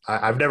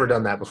I've never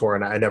done that before,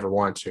 and I never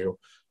want to.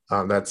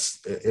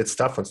 It's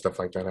tough when stuff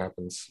like that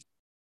happens.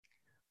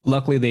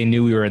 Luckily, they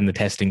knew we were in the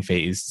testing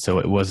phase, so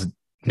it was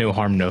no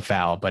harm, no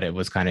foul, but it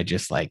was kind of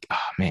just like,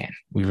 oh man,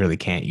 we really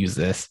can't use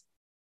this.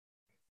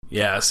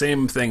 Yeah,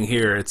 same thing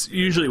here. It's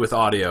usually with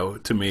audio,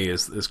 to me,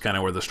 is kind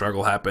of where the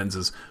struggle happens,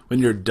 is when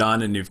you're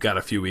done and you've got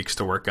a few weeks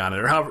to work on it,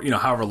 or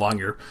however long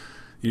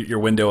your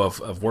window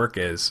of work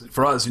is.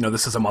 For us,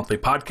 this is a monthly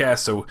podcast,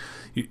 so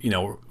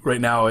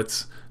right now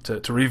it's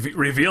to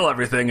reveal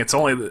everything. It's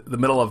only the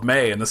middle of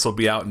May, and this will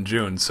be out in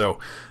June. So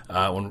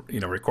when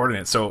recording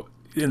it, so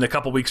in the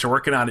couple weeks you're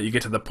working on it, you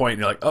get to the point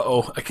and you're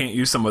like, I can't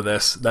use some of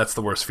this. That's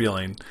the worst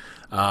feeling.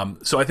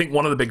 So I think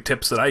one of the big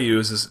tips that I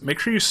use is make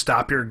sure you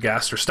stop your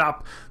guest or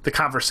stop the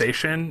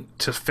conversation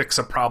to fix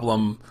a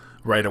problem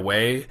right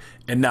away,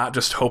 and not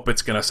just hope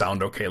it's going to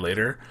sound okay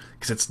later,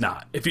 because it's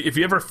not. If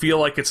you ever feel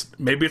like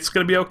maybe it's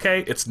going to be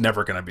okay, it's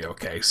never going to be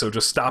okay. So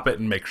just stop it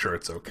and make sure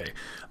it's okay.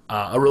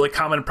 A really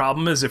common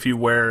problem is if you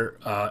wear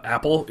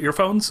Apple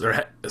earphones,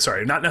 not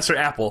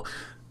necessarily Apple,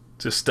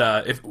 Just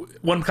if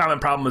one common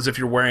problem is if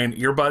you're wearing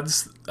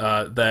earbuds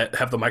that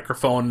have the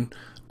microphone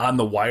on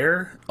the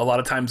wire, a lot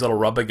of times it'll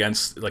rub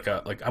against like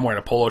I'm wearing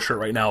a polo shirt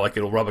right now, like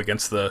it'll rub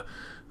against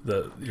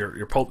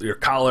your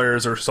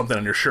collars or something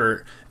on your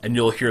shirt, and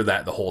you'll hear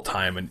that the whole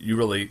time, and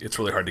it's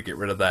really hard to get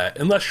rid of that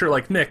unless you're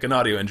like Nick, an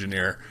audio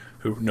engineer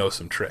who knows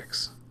some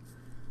tricks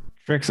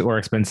or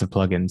expensive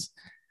plugins.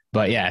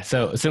 But yeah,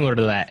 so similar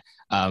to that,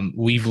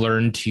 we've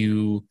learned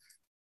to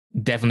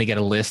definitely get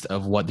a list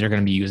of what they're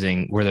going to be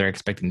using, where they're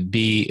expecting to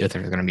be, if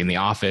they're going to be in the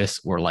office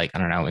or like, I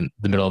don't know, in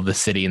the middle of the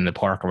city, in the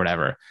park or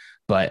whatever.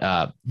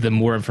 But the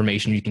more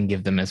information you can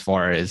give them as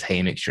far as,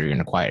 hey, make sure you're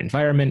in a quiet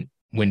environment,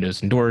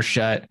 windows and doors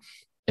shut.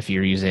 If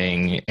you're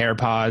using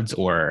AirPods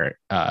or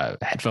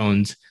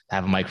headphones,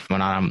 have a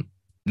microphone on them,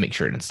 make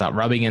sure it's not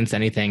rubbing against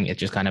anything. It's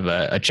just kind of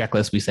a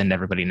checklist we send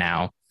everybody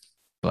now.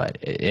 But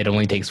it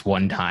only takes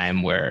one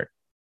time where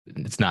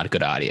it's not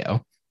good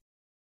audio.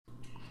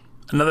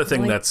 Another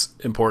thing that's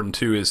important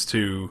too is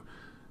to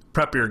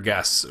prep your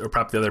guests or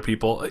prep the other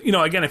people. You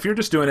know, again, if you're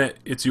just doing it,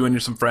 it's you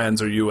and some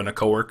friends or you and a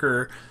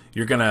coworker,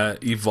 you're going to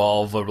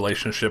evolve a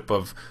relationship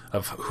of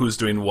who's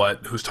doing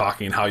what, who's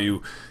talking, how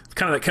you,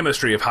 kind of that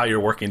chemistry of how you're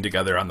working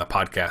together on the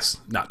podcast,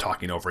 not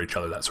talking over each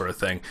other, that sort of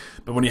thing.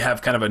 But when you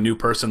have kind of a new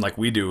person like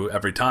we do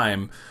every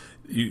time,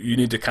 you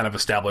need to kind of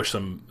establish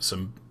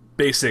some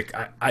basic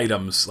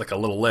items, like a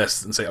little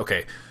list, and say,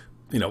 okay,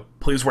 you know,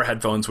 please wear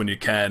headphones when you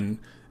can.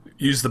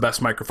 Use the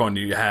best microphone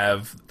you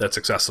have that's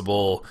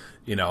accessible,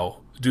 you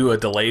know, do a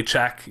delay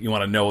check. You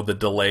want to know the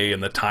delay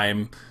and the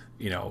time,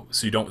 you know,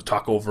 so you don't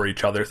talk over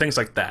each other, things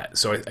like that.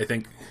 So I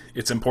think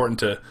it's important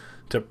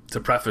to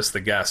preface the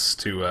guests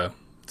to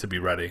be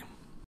ready.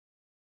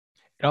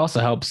 It also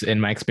helps, in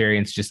my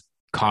experience, just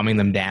calming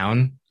them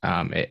down.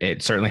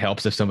 It certainly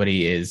helps if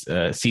somebody is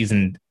a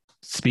seasoned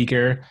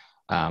speaker.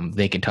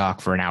 They can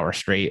talk for an hour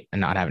straight and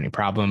not have any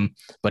problem.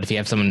 But if you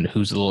have someone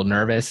who's a little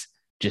nervous,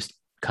 just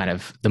kind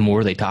of the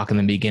more they talk in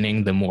the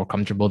beginning, the more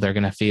comfortable they're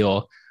going to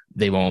feel.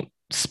 They won't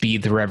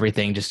speed through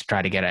everything just to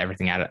try to get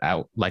everything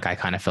out like I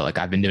kind of felt like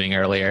I've been doing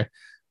earlier.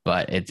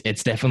 But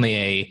it's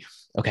definitely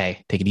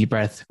okay, take a deep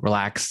breath,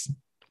 relax.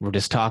 We're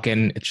just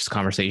talking. It's just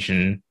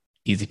conversation,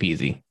 easy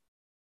peasy.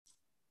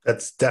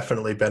 That's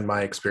definitely been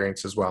my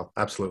experience as well.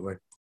 Absolutely.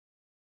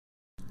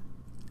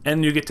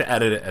 And you get to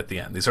edit it at the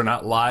end. These are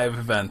not live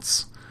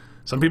events.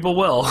 Some people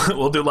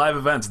will do live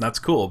events, and that's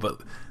cool,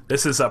 but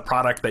this is a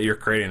product that you're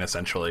creating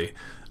essentially,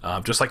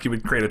 just like you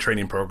would create a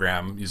training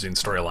program using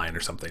Storyline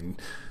or something,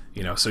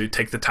 you know. So you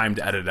take the time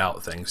to edit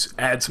out things,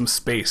 add some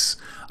space.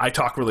 I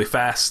talk really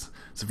fast.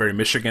 It's a very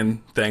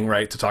Michigan thing,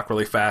 right? To talk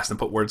really fast and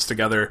put words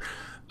together.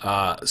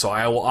 So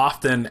I will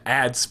often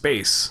add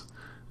space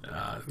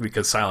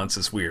because silence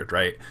is weird,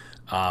 right?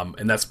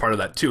 And that's part of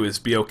that too, is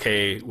be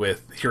okay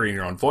with hearing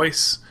your own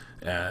voice,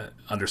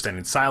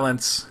 understanding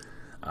silence.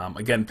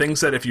 Again,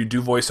 things that if you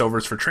do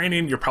voiceovers for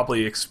training, you're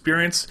probably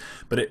experienced,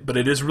 but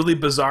it is really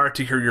bizarre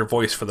to hear your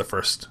voice for the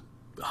first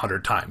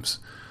 100 times.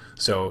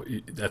 So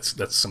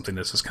that's something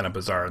that's just kind of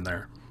bizarre in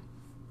there.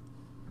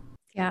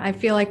 Yeah, I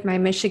feel like my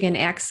Michigan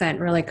accent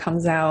really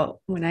comes out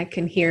when I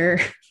can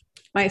hear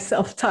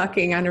myself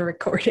talking on a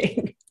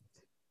recording.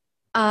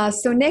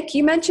 So Nick,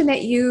 you mentioned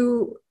that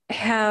you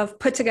have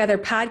put together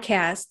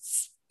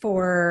podcasts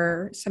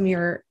for some of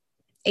your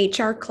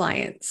HR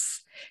clients.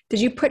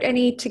 Did you put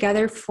any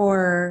together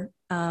for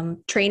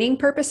training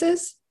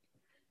purposes?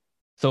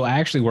 So I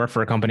actually work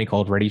for a company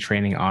called Ready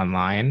Training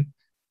Online.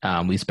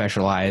 We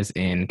specialize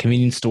in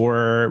convenience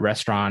store,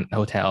 restaurant,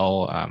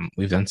 hotel.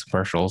 We've done some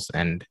commercials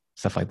and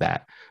stuff like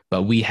that.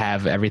 But we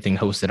have everything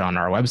hosted on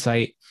our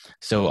website.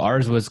 So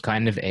ours was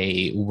kind of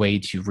a way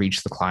to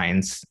reach the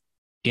clients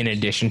in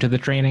addition to the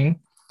training.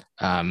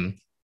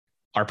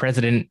 Our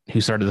president,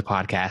 who started the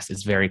podcast,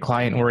 is very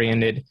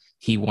client-oriented.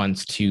 He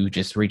wants to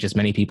just reach as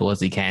many people as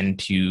he can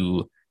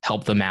to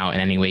help them out in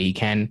any way he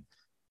can.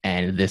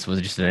 And this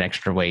was just an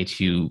extra way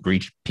to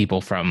reach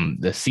people from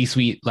the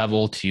C-suite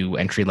level to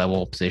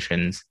entry-level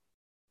positions.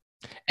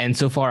 And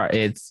so far,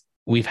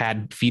 we've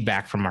had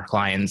feedback from our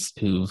clients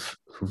who've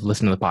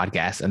listened to the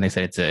podcast, and they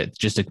said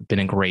it's been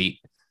a great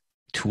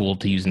tool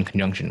to use in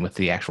conjunction with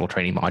the actual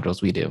training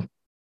modules we do.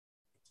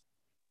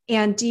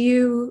 And do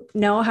you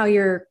know how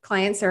your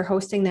clients are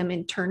hosting them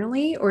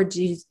internally, or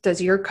does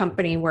your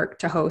company work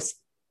to host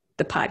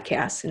the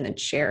podcast and then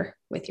share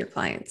with your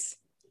clients?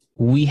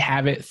 We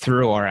have it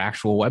through our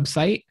actual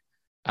website.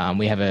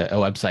 We have a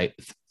website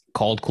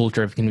called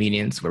Culture of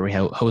Convenience where we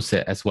host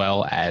it, as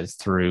well as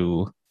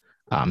through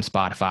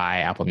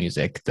Spotify, Apple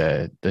Music,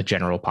 the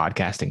general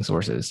podcasting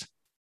sources.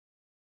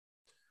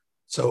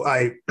 So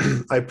I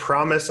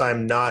promise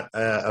I'm not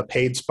a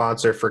paid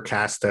sponsor for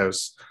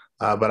Castos.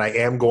 But I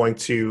am going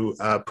to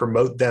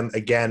promote them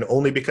again,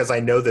 only because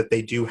I know that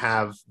they do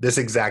have this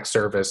exact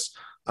service.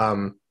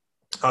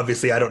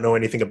 Obviously, I don't know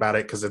anything about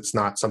it because it's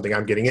not something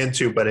I'm getting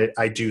into, but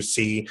I do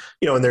see,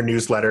 in their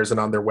newsletters and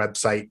on their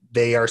website,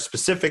 they are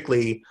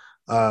specifically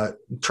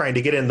trying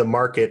to get in the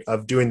market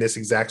of doing this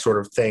exact sort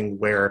of thing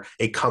where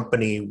a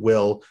company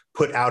will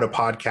put out a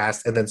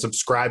podcast and then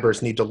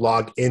subscribers need to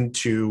log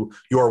into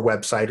your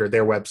website or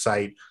their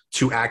website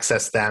to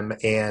access them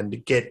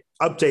and get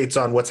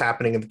updates on what's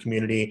happening in the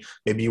community.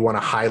 Maybe you want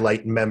to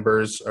highlight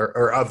members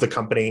or of the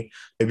company.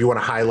 Maybe you want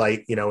to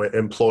highlight,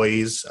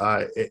 employees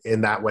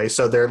in that way.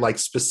 So they're like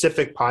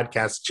specific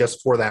podcasts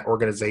just for that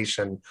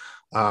organization.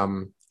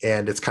 And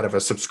it's kind of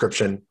a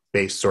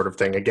subscription-based sort of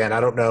thing. Again,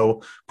 I don't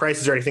know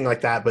prices or anything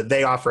like that, but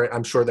they offer it.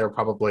 I'm sure there are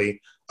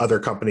probably other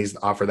companies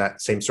that offer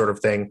that same sort of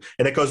thing.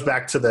 And it goes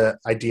back to the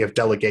idea of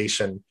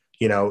delegation,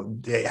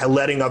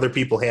 letting other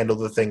people handle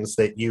the things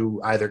that you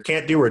either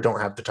can't do or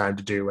don't have the time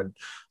to do.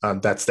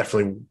 And that's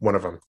definitely one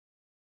of them.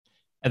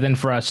 And then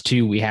for us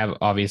too, we have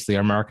obviously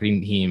our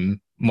marketing team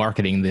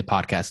marketing the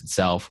podcast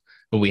itself,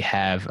 but we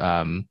have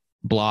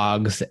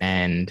blogs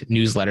and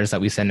newsletters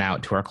that we send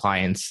out to our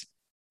clients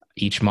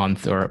each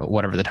month or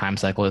whatever the time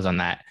cycle is on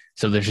that.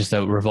 So there's just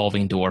a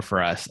revolving door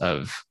for us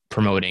of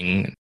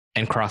promoting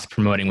and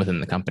cross-promoting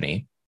within the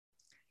company.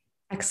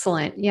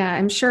 Excellent. Yeah,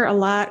 I'm sure a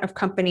lot of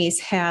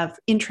companies have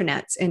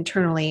intranets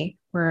internally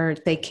where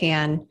they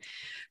can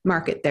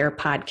market their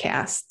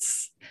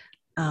podcasts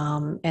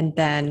and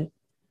then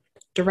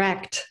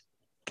direct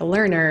the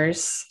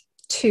learners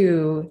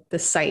to the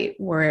site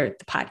where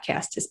the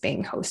podcast is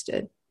being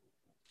hosted.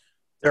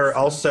 There are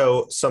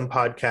also some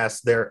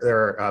podcasts,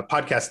 there are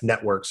podcast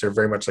networks, or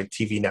very much like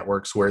TV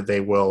networks, where they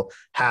will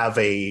have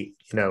a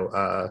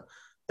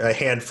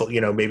handful,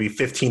 maybe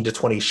 15 to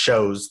 20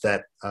 shows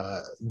that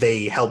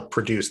they help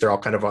produce. They're all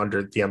kind of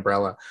under the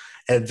umbrella.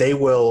 And they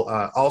will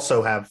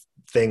also have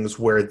things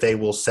where they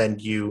will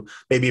send you,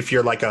 maybe if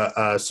you're like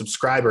a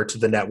subscriber to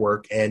the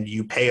network and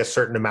you pay a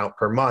certain amount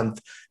per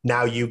month,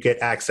 now you get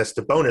access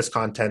to bonus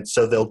content.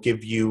 So they'll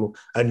give you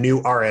a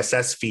new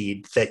RSS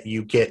feed that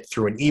you get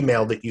through an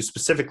email that you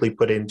specifically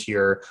put into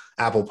your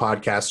Apple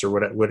Podcasts or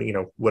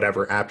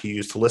whatever app you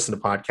use to listen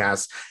to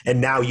podcasts. And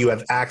now you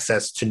have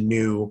access to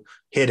new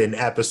hidden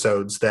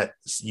episodes that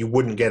you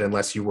wouldn't get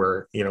unless you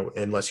were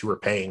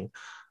paying.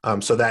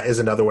 So that is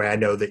another way I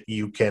know that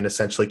you can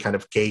essentially kind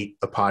of gate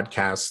a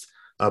podcast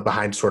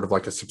behind sort of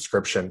like a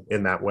subscription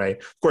in that way.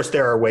 Of course,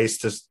 there are ways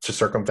to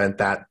circumvent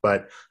that,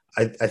 but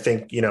I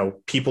think,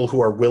 people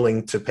who are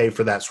willing to pay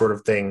for that sort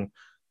of thing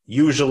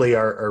usually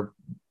are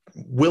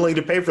willing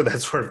to pay for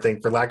that sort of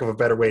thing, for lack of a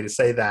better way to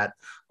say that.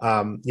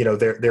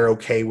 They're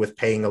okay with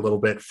paying a little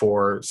bit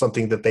for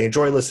something that they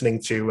enjoy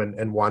listening to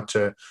and want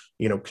to,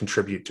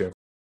 contribute to.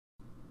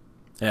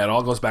 Yeah, it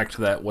all goes back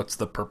to that. What's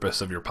the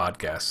purpose of your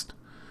podcast?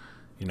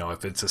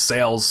 If it's a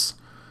sales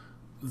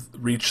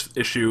reach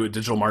issue,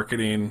 digital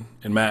marketing,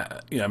 and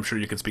Matt, I'm sure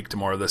you can speak to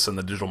more of this on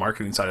the digital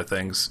marketing side of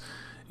things.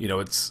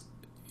 It's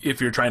if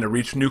you're trying to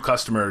reach new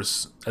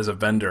customers as a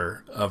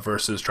vendor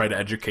versus try to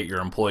educate your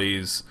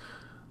employees,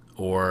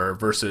 or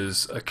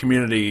versus a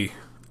community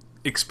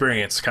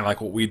experience, kind of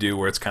like what we do,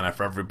 where it's kind of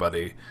for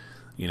everybody.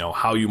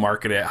 How you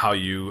market it, how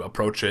you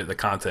approach it, the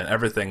content,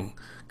 everything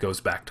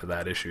goes back to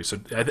that issue. So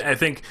I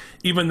think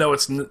even though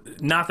it's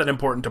not that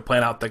important to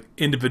plan out the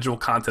individual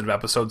content of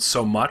episodes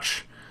so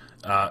much,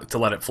 to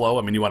let it flow.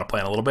 I mean, you want to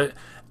plan a little bit.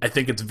 I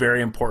think it's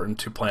very important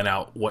to plan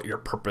out what your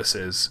purpose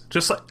is.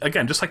 Just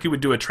like you would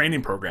do a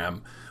training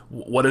program.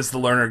 What is the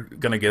learner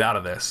going to get out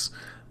of this,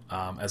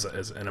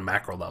 as in a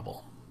macro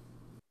level?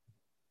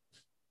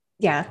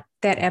 Yeah,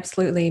 that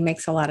absolutely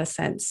makes a lot of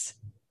sense.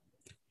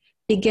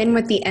 Begin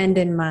with the end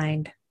in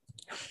mind,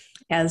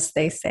 as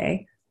they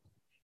say.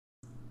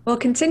 We'll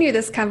continue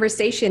this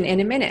conversation in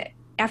a minute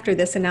after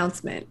this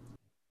announcement.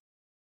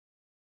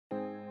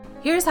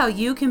 Here's how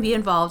you can be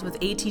involved with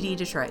ATD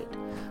Detroit.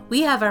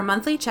 We have our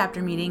monthly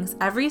chapter meetings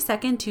every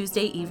second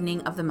Tuesday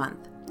evening of the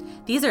month.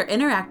 These are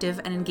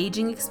interactive and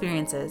engaging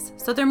experiences,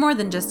 so they're more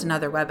than just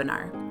another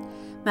webinar.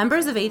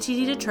 Members of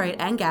ATD Detroit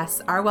and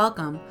guests are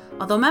welcome,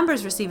 although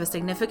members receive a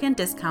significant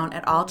discount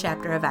at all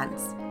chapter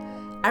events.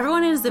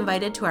 Everyone is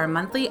invited to our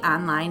monthly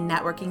online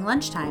networking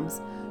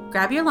lunchtimes.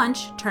 Grab your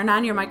lunch, turn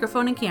on your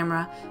microphone and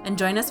camera, and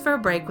join us for a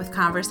break with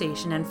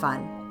conversation and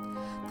fun.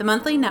 The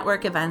monthly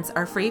network events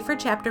are free for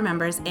chapter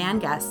members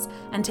and guests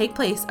and take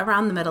place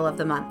around the middle of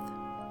the month.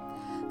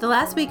 The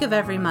last week of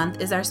every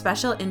month is our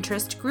special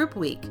interest group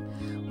week.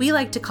 We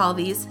like to call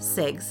these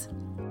SIGs.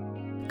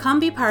 Come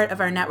be part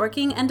of our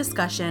networking and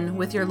discussion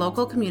with your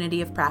local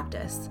community of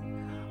practice.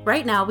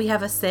 Right now, we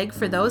have a SIG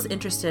for those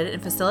interested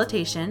in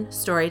facilitation,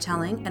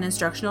 storytelling, and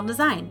instructional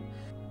design.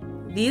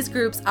 These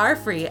groups are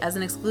free as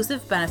an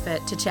exclusive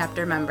benefit to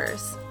chapter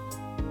members.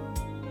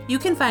 You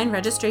can find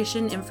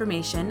registration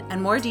information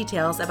and more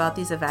details about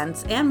these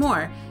events and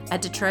more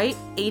at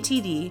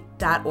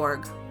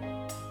DetroitATD.org.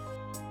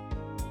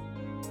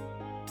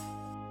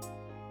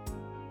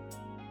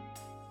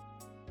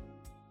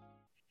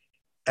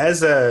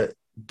 As a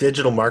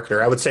digital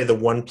marketer, I would say the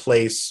one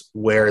place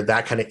where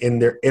that kind of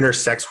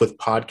intersects with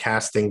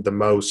podcasting the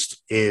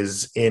most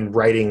is in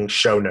writing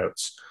show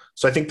notes.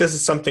 So I think this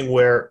is something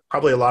where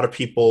probably a lot of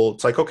people,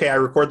 it's like, okay, I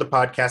record the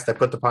podcast, I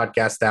put the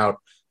podcast out,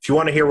 if you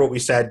want to hear what we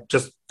said,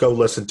 just go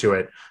listen to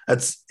it.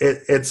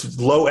 It's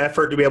low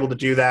effort to be able to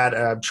do that.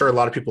 I'm sure a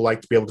lot of people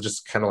like to be able to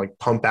just kind of like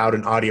pump out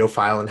an audio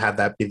file and have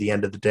that be the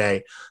end of the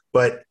day.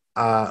 But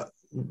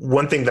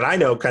one thing that I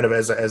know kind of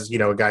as you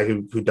know, a guy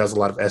who does a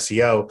lot of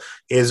SEO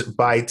is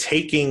by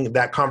taking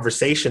that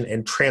conversation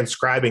and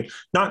transcribing,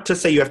 not to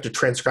say you have to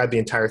transcribe the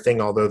entire thing,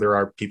 although there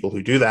are people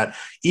who do that,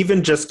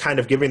 even just kind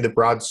of giving the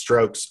broad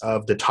strokes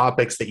of the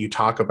topics that you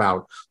talk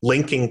about,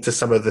 linking to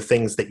some of the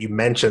things that you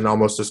mention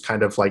almost as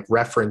kind of like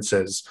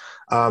references.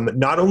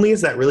 Not only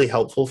is that really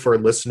helpful for a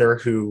listener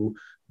who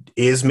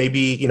is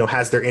maybe, you know,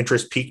 has their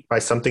interest piqued by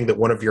something that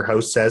one of your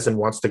hosts says and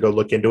wants to go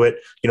look into it,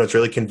 you know, it's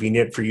really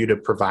convenient for you to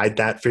provide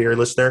that for your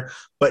listener.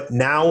 But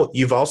now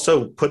you've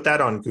also put that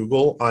on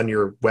Google on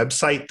your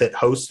website that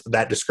hosts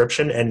that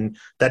description, and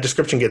that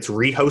description gets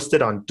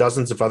rehosted on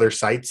dozens of other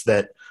sites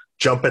that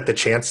jump at the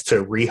chance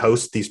to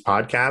rehost these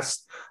podcasts.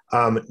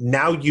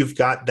 Now you've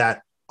got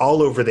that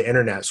all over the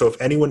internet. So if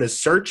anyone is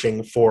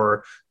searching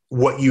for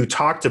what you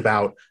talked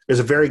about, there's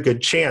a very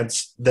good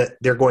chance that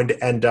they're going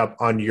to end up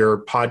on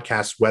your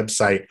podcast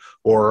website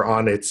or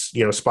on its,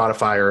 you know,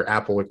 Spotify or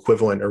Apple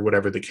equivalent or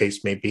whatever the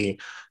case may be.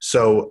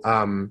 So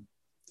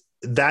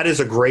that is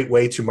a great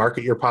way to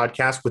market your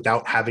podcast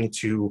without having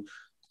to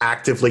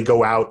actively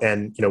go out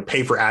and, you know,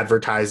 pay for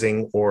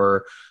advertising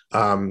or,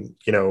 you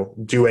know,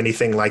 do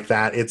anything like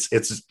that. It's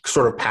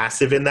sort of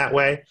passive in that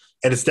way.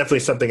 And it's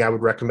definitely something I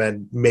would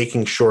recommend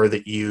making sure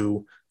that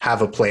you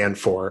have a plan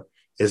for.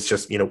 Is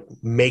just, you know,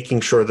 making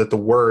sure that the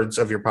words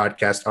of your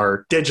podcast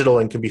are digital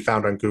and can be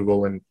found on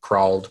Google and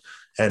crawled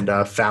and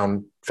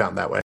found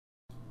that way.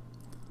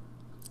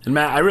 And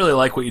Matt, I really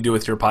like what you do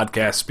with your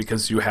podcast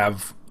because you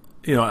have,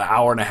 you know, an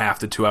hour and a half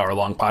to 2 hour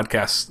long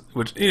podcasts,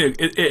 which, you know,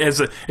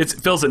 it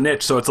fills a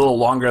niche. So it's a little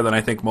longer than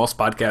I think most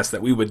podcasts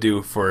that we would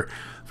do for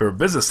a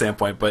business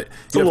standpoint, but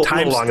it's a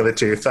little long in the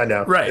tooth. I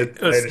know, right?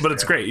 But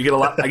it's great. You get a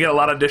lot. I get a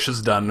lot of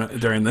dishes done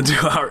during the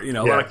 2 hour. You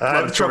know, yeah, I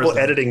have trouble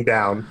editing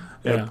down.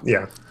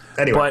 Yeah.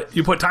 Anyway. But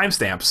you put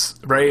timestamps,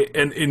 right?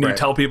 And you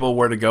tell people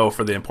where to go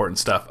for the important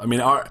stuff. I mean,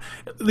 at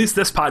least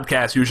this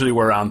podcast, usually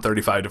we're around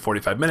 35 to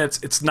 45 minutes.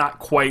 It's not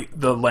quite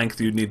the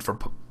length you need for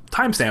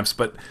timestamps,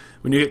 but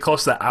when you get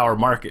close to that hour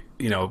mark,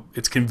 you know,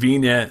 it's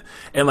convenient.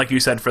 And like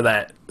you said, for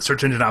that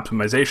search engine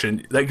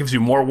optimization, that gives you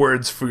more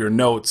words for your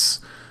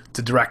notes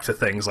to direct to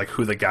things like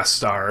who the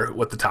guests are,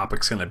 what the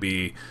topic's going to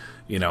be.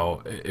 You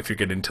know, if you're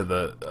getting to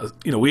the,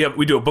 you know,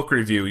 we do a book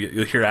review.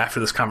 You'll hear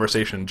after this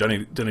conversation,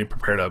 Jenny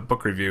prepared a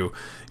book review.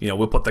 You know,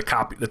 we'll put the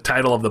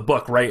title of the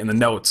book right in the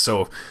notes.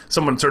 So if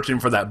someone searching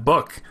for that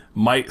book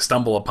might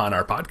stumble upon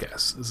our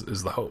podcast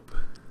is the hope.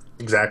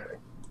 Exactly.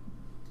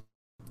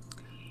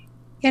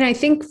 And I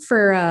think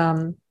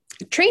for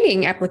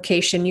training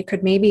application, you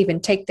could maybe even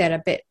take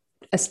that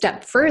a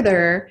step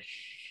further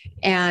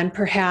and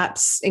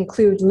perhaps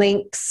include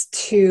links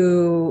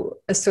to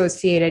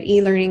associated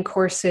e-learning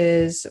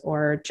courses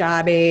or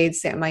job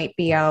aids that might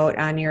be out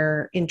on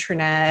your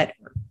intranet,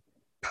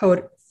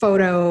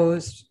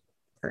 photos,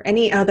 or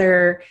any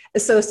other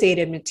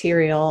associated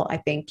material. I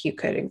think you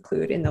could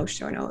include in those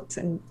show notes.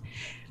 And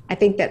I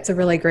think that's a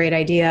really great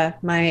idea.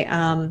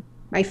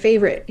 My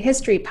favorite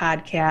history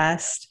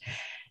podcast,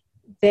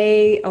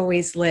 they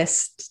always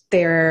list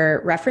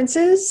their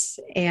references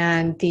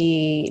and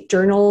the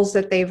journals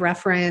that they've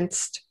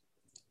referenced,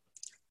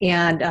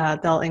 and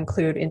they'll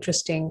include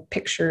interesting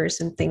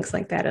pictures and things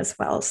like that as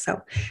well. So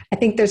I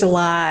think there's a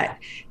lot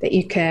that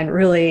you can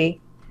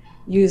really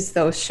use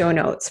those show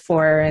notes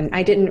for, and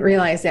I didn't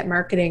realize that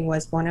marketing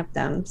was one of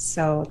them.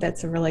 So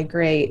that's a really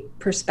great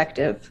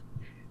perspective.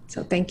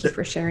 So thank you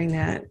for sharing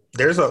that.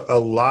 There's a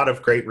lot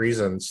of great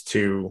reasons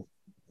to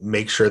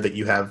make sure that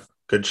you have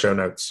good show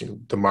notes. You know,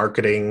 the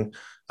marketing,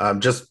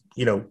 just,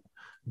 you know,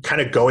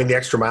 kind of going the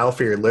extra mile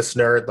for your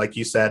listener, like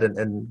you said,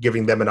 and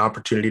giving them an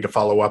opportunity to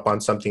follow up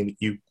on something that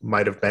you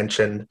might have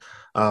mentioned.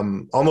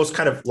 Almost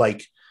kind of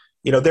like,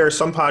 you know, there are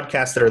some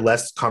podcasts that are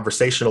less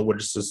conversational,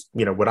 which is,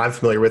 you know, what I'm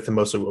familiar with and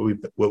mostly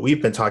what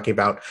we've been talking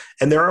about.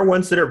 And there are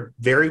ones that are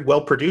very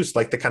well produced,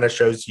 like the kind of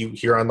shows you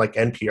hear on like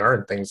NPR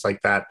and things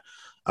like that.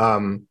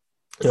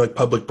 You know, like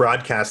public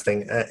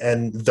broadcasting,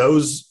 and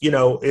those, you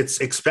know, it's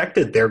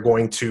expected they're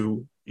going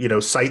to, you know,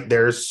 cite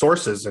their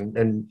sources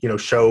and you know,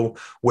 show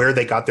where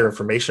they got their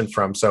information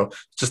from. So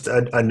just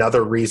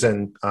another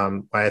reason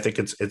why I think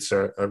it's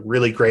a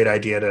really great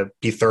idea to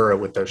be thorough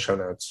with those show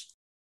notes.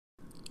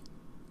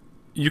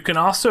 You can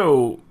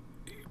also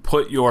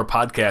put your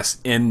podcast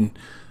in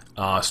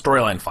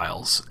storyline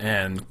files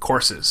and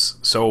courses.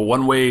 So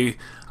one way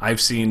I've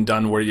seen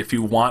done, where if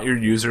you want your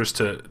users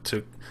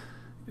to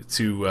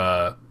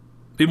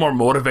be more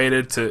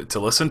motivated to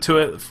listen to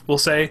it, we'll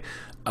say,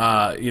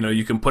 you know,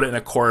 you can put it in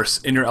a course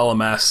in your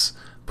LMS,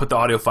 put the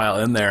audio file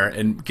in there,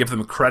 and give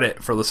them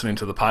credit for listening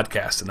to the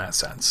podcast in that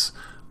sense.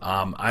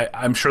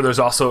 I'm sure there's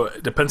also,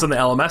 it depends on the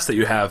LMS that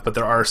you have, but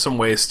there are some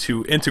ways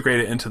to integrate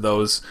it into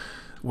those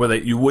where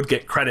you would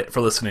get credit for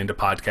listening to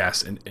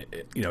podcasts, and,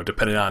 you know,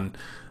 depending on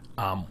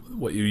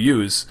what you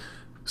use.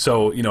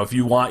 So, if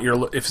you want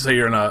if say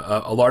you're in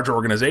a larger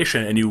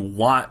organization and you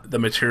want the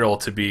material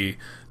to be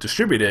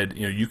distributed,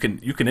 you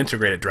can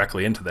integrate it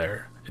directly into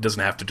there. It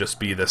doesn't have to just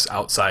be this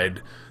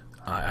outside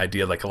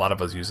idea like a lot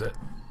of us use it.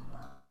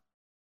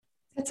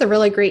 That's a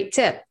really great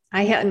tip.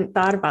 I hadn't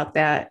thought about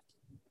that.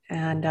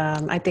 And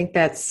I think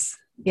that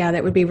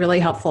would be really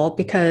helpful,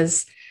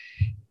 because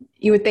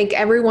you would think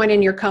everyone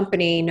in your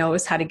company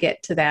knows how to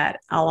get to that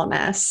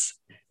LMS.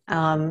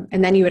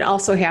 And then you would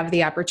also have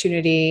the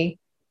opportunity,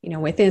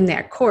 within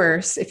that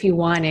course, if you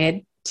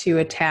wanted to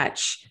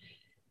attach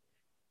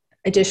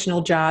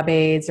additional job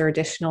aids or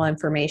additional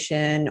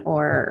information,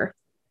 or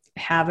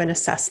have an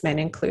assessment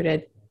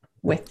included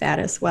with that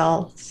as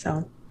well.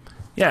 So,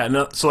 yeah.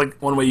 No, so like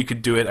one way you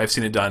could do it, I've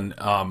seen it done.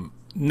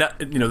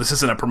 This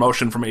isn't a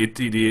promotion from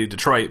ATD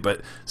Detroit,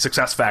 but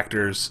Success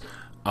Factors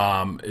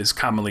is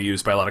commonly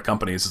used by a lot of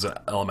companies as an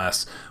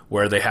LMS,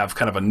 where they have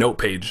kind of a note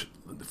page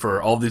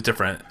for all these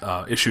different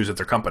issues at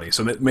their company.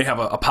 So they may have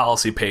a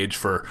policy page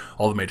for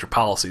all the major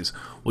policies.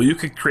 Well, you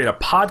could create a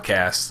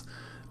podcast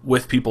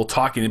with people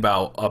talking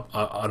about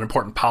an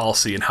important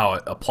policy and how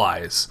it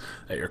applies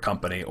at your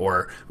company,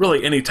 or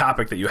really any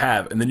topic that you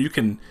have, and then you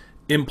can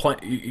import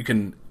it,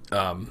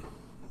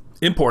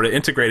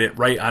 integrate it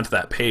right onto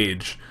that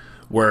page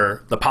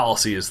where the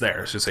policy is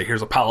there. So say,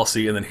 here's a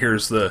policy, and then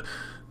here's the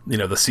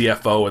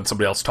CFO and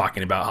somebody else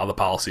talking about how the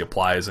policy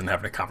applies and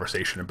having a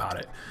conversation about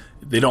it.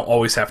 They don't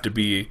always have to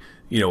be,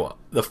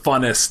 the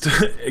funnest,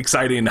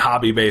 exciting,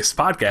 hobby-based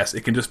podcast.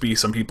 It can just be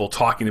some people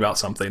talking about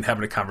something,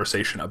 having a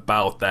conversation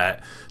about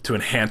that to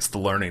enhance the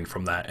learning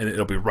from that. And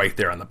it'll be right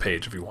there on the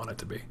page if you want it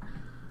to be.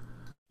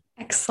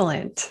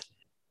 Excellent.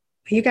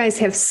 You guys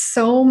have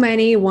so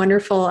many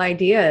wonderful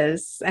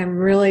ideas. I'm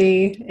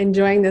really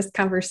enjoying this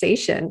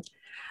conversation.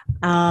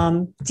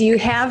 Do you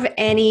have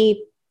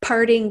any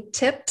parting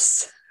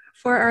tips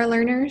for our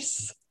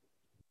learners?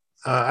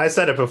 I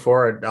said it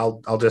before, and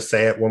I'll just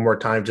say it one more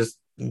time. Just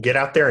get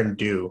out there and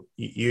do.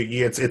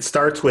 It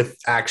starts with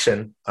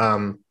action.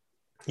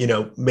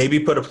 Maybe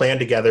put a plan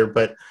together,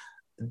 but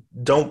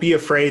don't be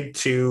afraid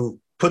to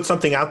put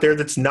something out there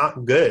that's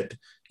not good.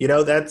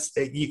 That's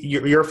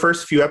your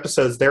first few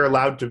episodes. They're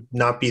allowed to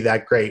not be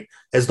that great,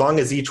 as long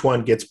as each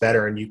one gets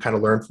better and you kind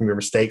of learn from your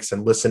mistakes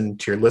and listen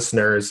to your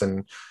listeners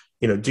and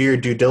do your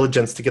due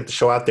diligence to get the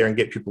show out there and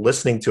get people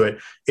listening to it.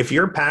 If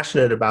you're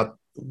passionate about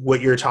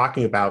what you're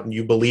talking about and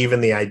you believe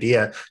in the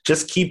idea,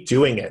 just keep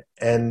doing it.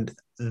 And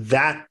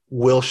that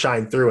will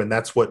shine through. And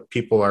that's what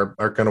people are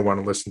going to want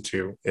to listen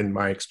to, in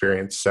my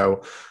experience.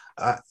 So,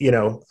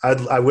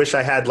 I wish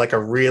I had like a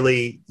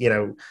really,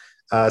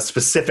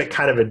 specific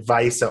kind of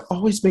advice. So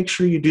always make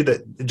sure you do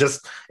that.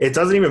 It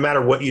doesn't even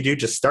matter what you do.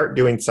 Just start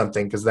doing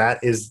something, because that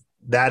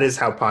is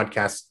how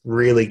podcasts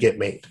really get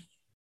made.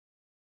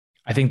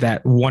 I think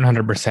that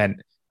 100%.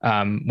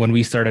 When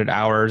we started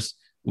ours,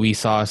 we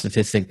saw a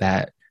statistic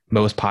that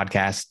most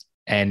podcasts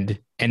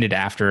ended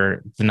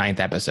after the 9th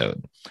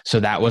episode. So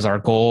that was our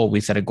goal.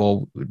 We set a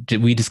goal.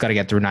 We just got to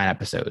get through 9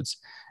 episodes.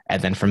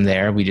 And then from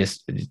there, we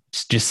just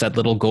set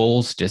little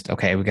goals.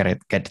 Okay, we got to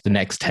get to the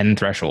next 10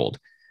 threshold,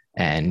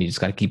 and you just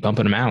got to keep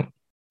bumping them out.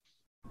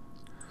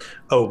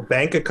 Oh,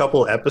 bank a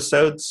couple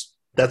episodes.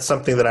 That's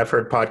something that I've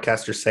heard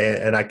podcasters say,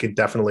 and I could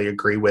definitely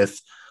agree with.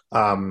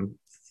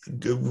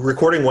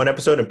 Recording one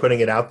episode and putting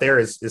it out there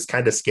is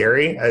kind of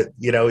scary.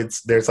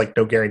 There's like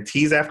no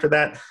guarantees after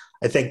that.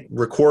 I think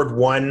record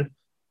one,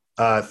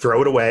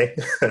 throw it away,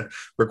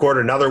 record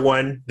another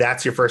one.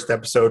 That's your first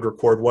episode.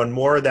 Record one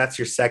more. That's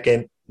your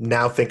second.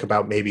 Now think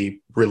about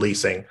maybe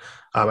releasing.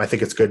 I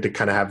think it's good to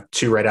kind of have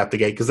 2 right out the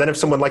gate, because then if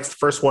someone likes the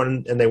first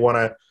one and they want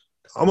to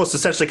almost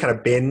essentially kind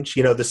of binge,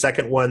 the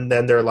second one,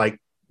 then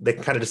they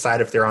can kind of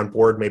decide if they're on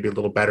board maybe a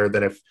little better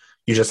than if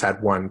you just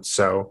had one.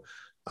 So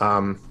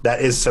that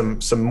is some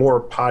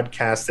more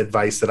podcast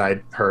advice that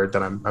I'd heard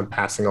that I'm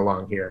passing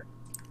along here.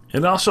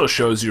 It also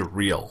shows you're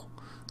real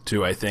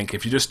too. I think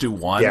if you just do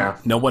one,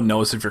 no one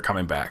knows if you're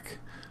coming back.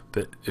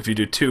 But if you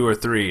do 2 or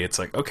 3, it's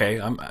like, okay,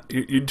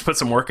 you put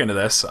some work into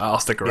this. I'll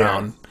stick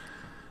around.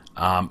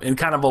 And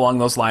kind of along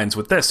those lines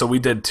with this. So we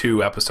did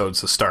 2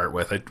 episodes to start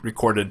with. I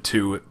recorded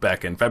 2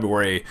 back in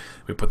February.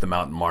 We put them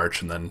out in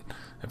March, and then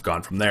have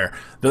gone from there.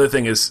 The other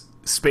thing is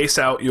space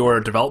out your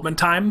development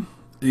time.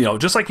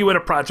 Just like you would a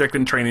project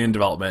in training and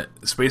development,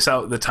 space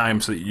out the time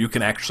so that you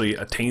can actually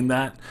attain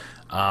that.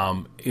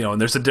 And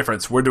there's a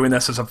difference. We're doing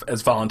this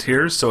as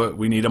volunteers, so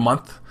we need a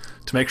month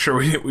to make sure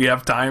we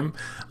have time.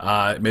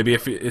 Maybe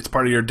if it's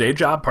part of your day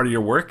job, part of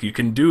your work, you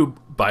can do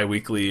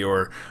bi-weekly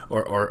or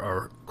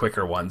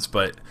quicker ones.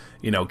 But,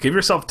 give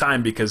yourself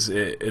time, because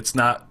it's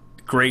not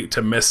great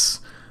to miss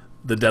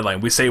the deadline.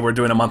 We say we're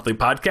doing a monthly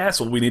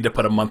podcast. Well, we need to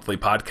put a monthly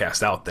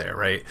podcast out there,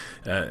 right?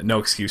 No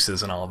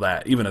excuses and all of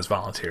that, even as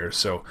volunteers.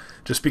 So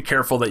just be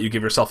careful that you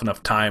give yourself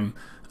enough time.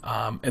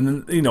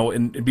 And then,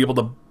 and be able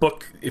to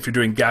book, if you're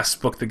doing guests,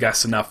 book the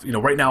guests enough.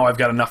 Right now I've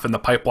got enough in the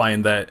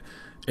pipeline that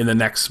in the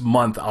next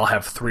month I'll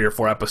have 3 or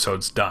 4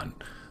 episodes done.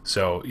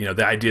 So,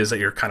 the idea is that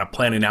you're kind of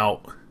planning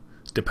out,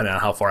 depending on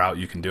how far out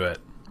you can do it.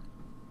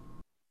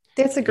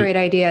 That's a great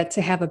idea,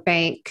 to have a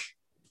bank.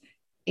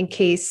 in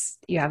case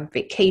you have a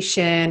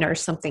vacation or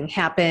something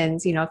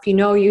happens. If you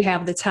know you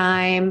have the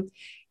time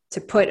to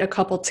put a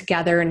couple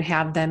together and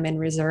have them in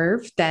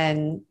reserve,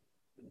 then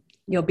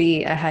you'll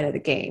be ahead of the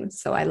game.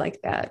 So I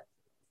like that.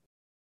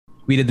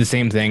 We did the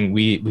same thing.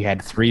 We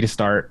had 3 to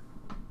start.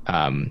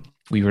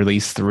 We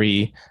released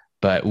 3,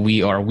 but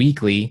we are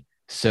weekly.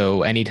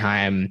 So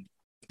anytime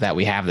that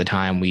we have the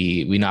time,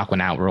 we knock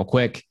one out real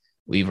quick.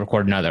 We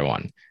record another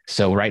one.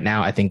 So right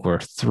now, I think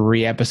we're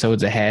 3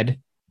 episodes ahead,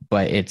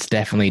 but it's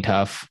definitely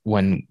tough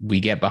when we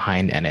get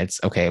behind and it's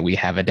okay. We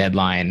have a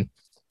deadline.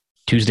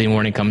 Tuesday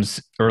morning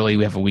comes early.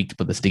 We have a week to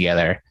put this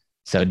together.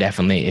 So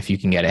definitely, if you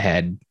can get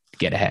ahead,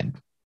 get ahead.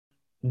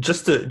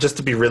 Just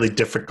to be really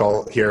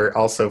difficult here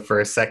also for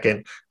a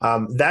second,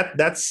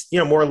 that's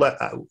more or less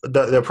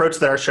the approach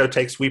that our show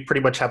takes. We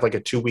pretty much have like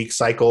a 2-week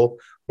cycle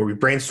where we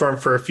brainstorm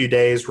for a few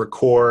days,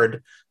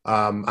 record.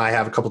 I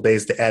have a couple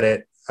days to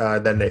edit,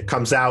 then it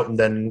comes out, and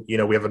then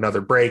we have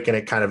another break, and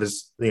it kind of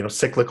is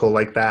cyclical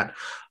like that.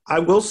 I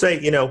will say,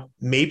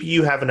 maybe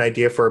you have an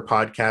idea for a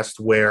podcast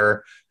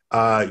where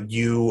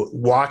you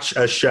watch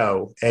a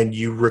show and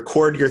you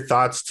record your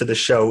thoughts to the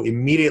show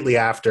immediately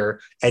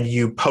after, and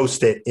you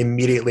post it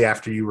immediately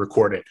after you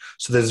record it.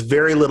 So there's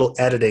very little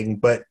editing,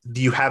 but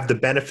you have the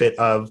benefit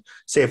of,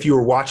 say, if you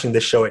were watching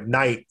the show at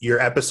night, your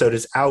episode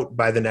is out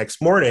by the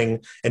next morning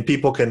and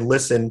people can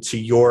listen to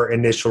your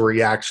initial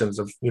reactions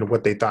of,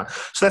 what they thought.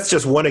 So that's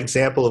just one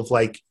example of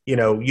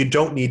you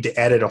don't need to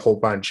edit a whole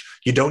bunch.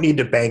 You don't need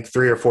to bank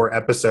 3 or 4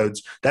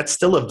 episodes. That's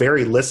still a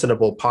very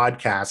listenable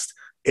podcast.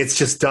 It's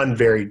just done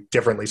very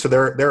differently. So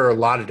there are a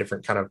lot of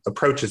different kind of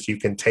approaches you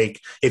can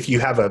take if you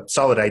have a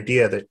solid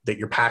idea that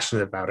you're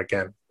passionate about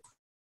again.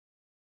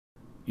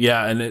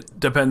 Yeah, and it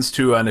depends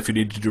too on if you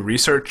need to do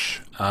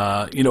research.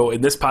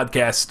 In this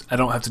podcast, I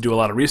don't have to do a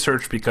lot of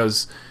research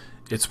because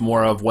it's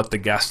more of what the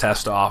guest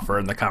has to offer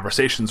and the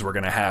conversations we're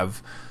going to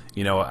have.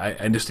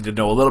 I just need to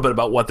know a little bit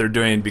about what they're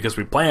doing because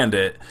we planned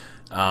it.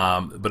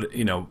 But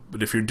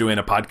if you're doing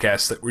a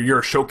podcast where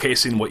you're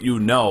showcasing what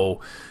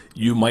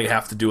you might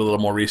have to do a little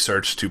more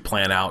research to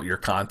plan out your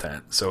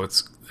content. So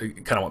it's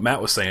kind of what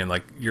Matt was saying,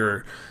 like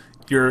your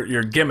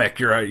gimmick,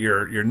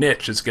 your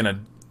niche is going to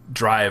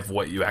drive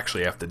what you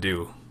actually have to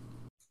do.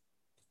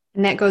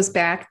 And that goes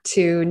back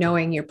to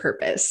knowing your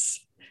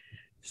purpose.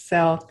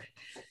 So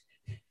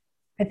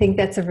I think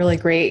that's a really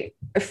great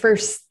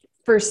first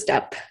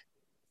step.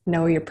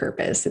 Know your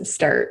purpose and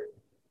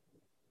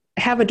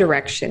have a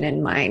direction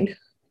in mind.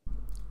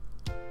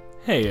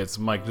 Hey, it's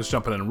Mike, just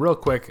jumping in real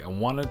quick. I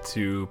wanted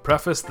to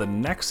preface the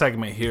next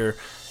segment here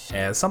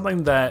as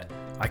something that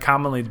I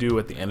commonly do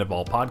at the end of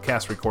all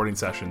podcast recording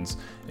sessions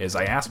is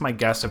I ask my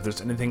guests if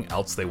there's anything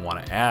else they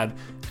want to add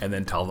and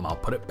then tell them I'll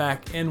put it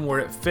back in where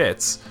it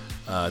fits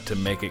to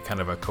make it kind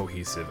of a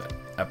cohesive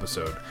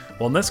episode.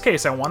 Well, in this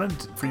case, I wanted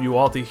for you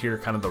all to hear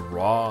kind of the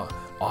raw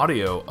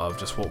audio of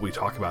just what we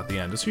talk about at the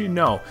end, just so you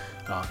know.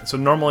 So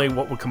normally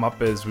what would come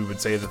up is we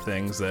would say the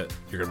things that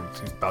you're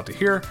about to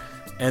hear,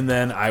 and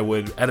then I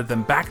would edit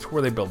them back to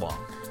where they belong.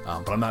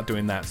 But I'm not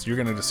doing that, so you're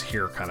going to just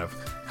hear kind of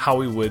how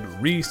we would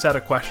reset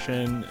a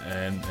question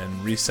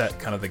and reset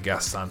kind of the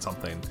guests on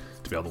something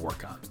to be able to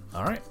work on.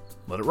 All right,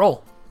 let it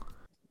roll.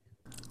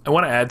 I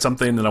want to add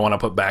something that I want to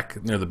put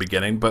back near the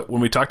beginning, but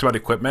when we talked about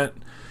equipment,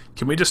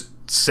 can we just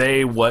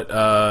say what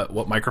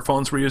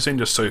microphones we're using,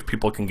 just so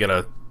people can get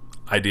an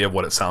idea of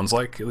what it sounds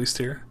like, at least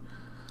here?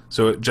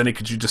 So, Jenny,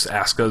 could you just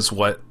ask us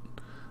what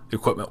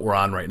equipment we're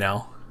on right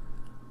now?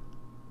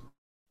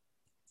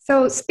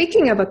 So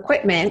speaking of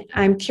equipment,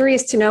 I'm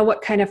curious to know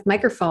what kind of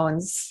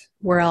microphones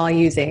we're all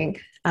using.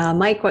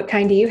 Mike, what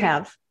kind do you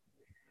have?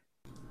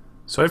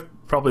 So I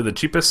have probably the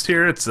cheapest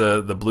here. It's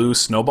the Blue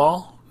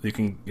Snowball.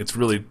 It's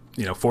really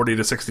 $40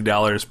 to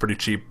 $60, pretty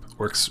cheap,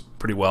 works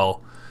pretty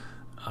well,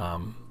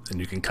 and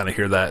you can kind of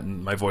hear that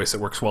in my voice. It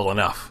works well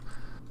enough.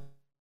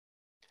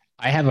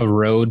 I have a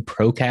Rode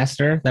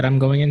Procaster that I'm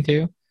going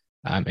into,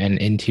 and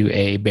into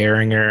a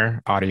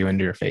Behringer audio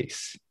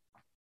interface.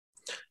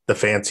 The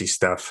fancy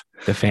stuff.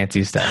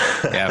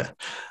 Yeah.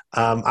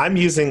 I'm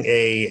using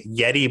a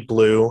Yeti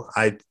Blue.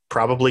 I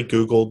probably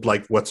Googled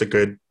what's a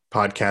good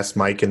podcast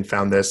mic and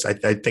found this. I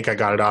think I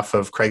got it off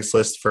of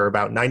Craigslist for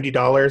about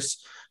 $90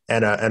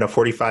 and a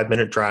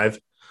 45-minute drive.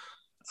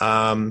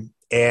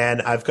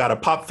 And I've got a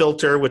pop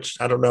filter, which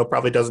I don't know,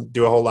 probably doesn't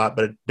do a whole lot,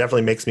 but it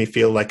definitely makes me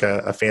feel like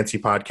a fancy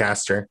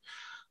podcaster.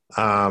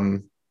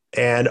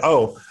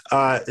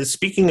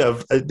 Speaking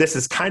of, this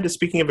is kind of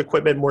speaking of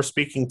equipment, more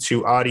speaking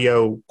to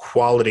audio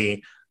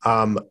quality.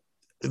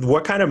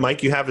 What kind of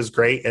mic you have is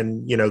great.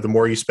 And, the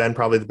more you spend,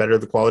 probably the better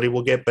the quality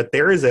will get. But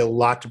there is a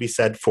lot to be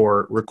said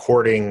for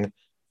recording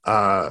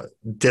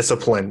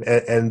discipline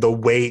and the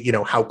way,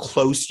 how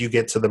close you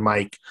get to the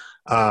mic,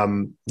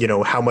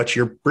 how much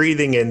you're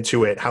breathing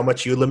into it, how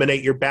much you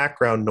eliminate your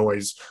background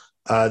noise.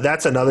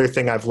 That's another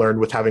thing I've learned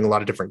with having a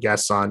lot of different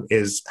guests on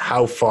is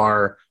how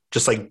far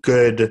just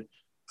good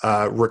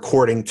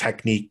recording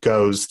technique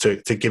goes to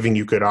giving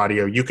you good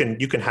audio. You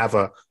can have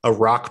a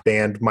rock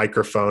band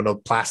microphone, a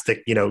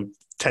plastic,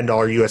 $10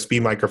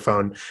 USB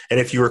microphone. And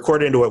if you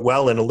record into it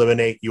well and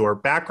eliminate your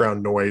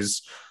background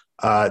noise,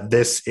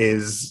 this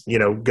is,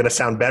 going to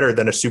sound better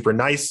than a super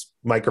nice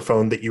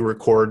microphone that you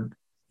record,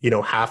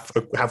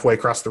 halfway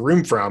across the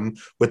room from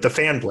with the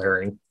fan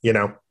blaring.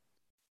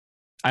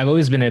 I've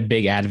always been a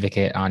big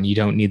advocate on you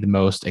don't need the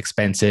most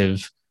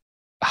expensive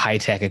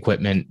high-tech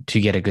equipment to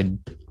get a good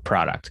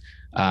product.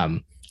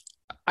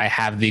 I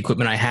have the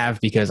equipment I have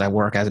because I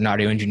work as an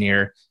audio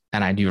engineer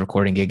and I do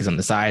recording gigs on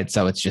the side.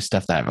 So it's just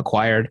stuff that I've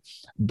acquired,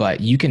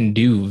 but you can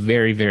do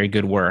very, very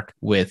good work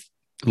with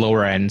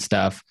lower end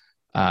stuff.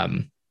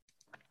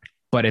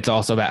 But it's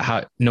also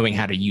about knowing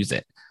how to use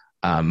it.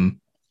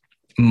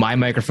 My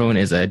microphone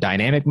is a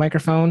dynamic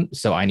microphone,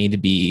 so I need to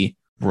be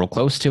real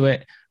close to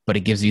it, but it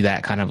gives you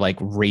that kind of like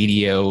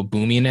radio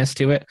boominess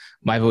to it.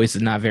 My voice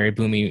is not very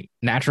boomy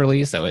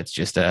naturally, so it's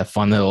just a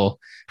fun little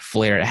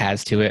flair it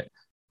has to it.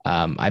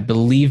 I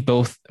believe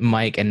both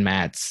Mike and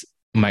Matt's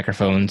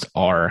microphones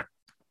are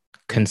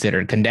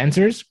considered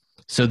condensers,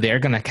 so they're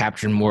going to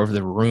capture more of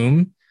the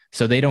room.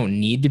 So they don't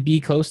need to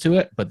be close to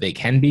it, but they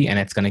can be, and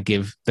it's going to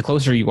give, the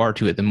closer you are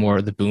to it, the more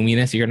the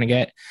boominess you're going to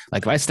get.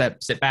 Like if I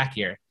sit back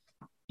here,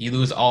 you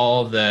lose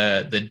all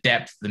the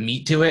depth, the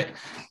meat to it.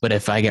 But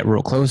if I get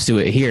real close to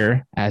it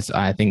here, as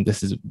I think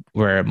this is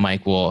where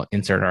Mike will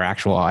insert our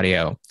actual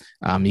audio,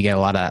 you get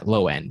a lot of that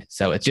low end.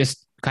 So it's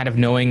just kind of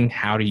knowing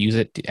how to use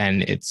it.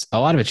 And it's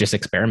a lot of it's just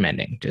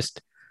experimenting, just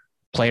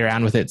play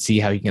around with it, see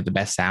how you can get the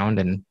best sound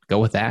and go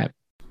with that.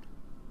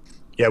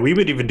 Yeah, we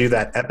would even do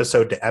that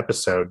episode to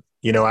episode.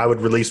 I would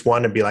release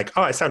one and be like,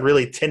 oh, I sound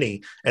really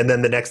tinny. And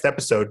then the next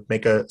episode,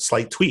 make a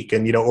slight tweak.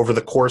 And, over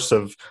the course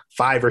of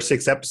 5 or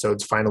 6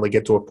 episodes, finally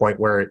get to a point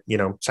where it,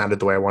 sounded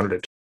the way I wanted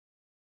it to.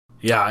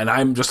 Yeah, and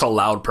I'm just a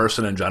loud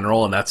person in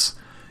general. And that's,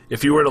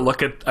 if you were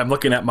to I'm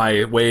looking at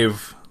my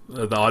Wave,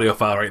 the audio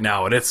file right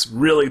now, and it's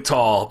really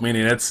tall,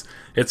 meaning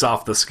it's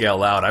off the scale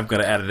loud. I'm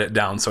going to edit it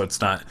down so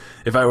it's not,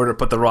 if I were to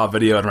put the raw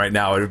video in right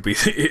now, it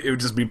would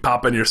just be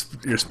popping your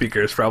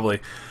speakers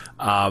probably.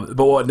 But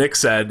what Nick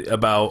said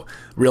about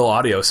real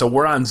audio, so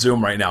we're on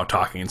Zoom right now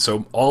talking.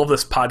 So all of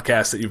this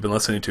podcast that you've been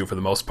listening to for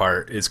the most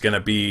part is going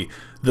to be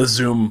the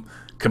Zoom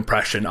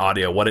compression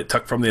audio, what it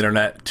took from the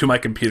internet to my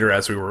computer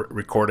as we were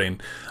recording.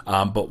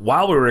 But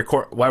while we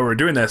were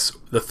doing this,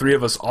 the three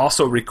of us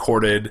also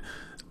recorded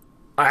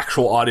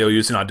actual audio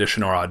using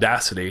Audition or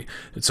Audacity.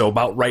 And so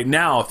about right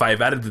now, if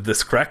I've edited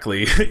this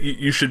correctly,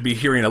 you should be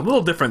hearing a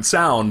little different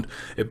sound.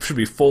 It should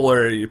be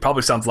fuller. It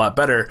probably sounds a lot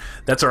better.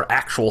 That's our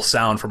actual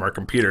sound from our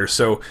computer.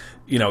 So,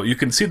 you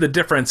can see the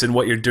difference in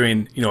what you're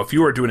doing. If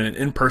you were doing an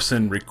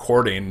in-person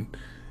recording,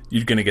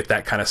 you're going to get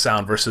that kind of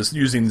sound versus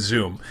using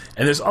Zoom.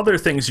 And there's other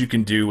things you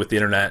can do with the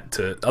internet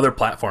to other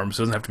platforms.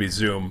 It doesn't have to be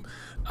Zoom.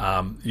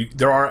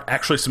 There are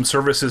actually some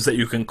services that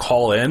you can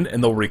call in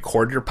and they'll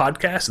record your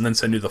podcast and then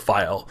send you the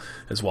file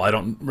as well. I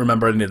don't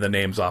remember any of the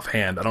names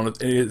offhand. I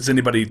don't know. Has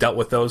anybody dealt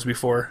with those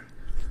before?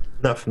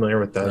 Not familiar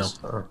with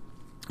those. No.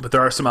 But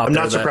there are some out I'm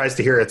there. I'm not surprised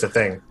to hear it's a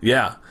thing.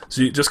 Yeah.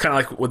 So you just kind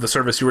of like with the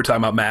service you were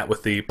talking about, Matt,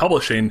 with the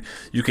publishing,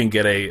 you can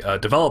get a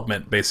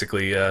development,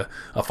 basically a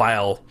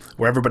file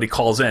where everybody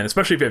calls in,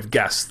 especially if you have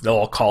guests. They'll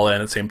all call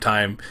in at the same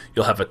time.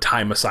 You'll have a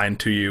time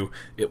assigned to you.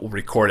 It will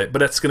record it. But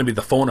that's going to be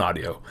the phone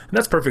audio. And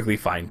that's perfectly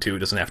fine, too. It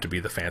doesn't have to be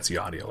the fancy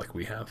audio like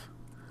we have.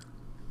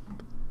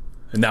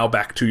 And now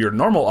back to your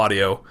normal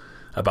audio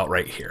about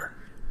right here.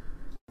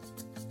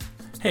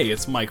 Hey,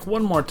 it's Mike.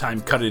 One more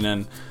time cutting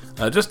in.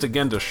 Just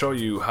again to show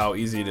you how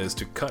easy it is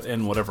to cut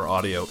in whatever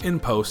audio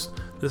in post.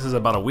 This is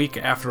about a week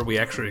after we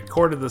actually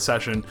recorded the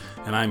session,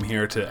 and I'm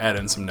here to add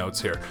in some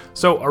notes here.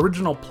 So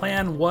original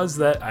plan was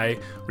that I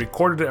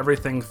recorded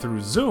everything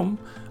through Zoom,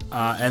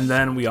 and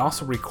then we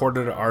also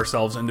recorded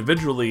ourselves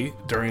individually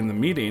during the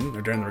meeting,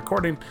 or during the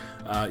recording,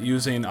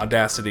 using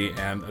Audacity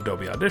and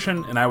Adobe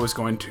Audition, and I was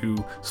going to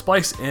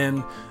splice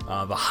in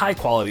the high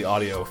quality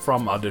audio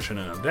from Audition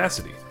and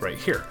Audacity right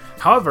here.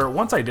 However,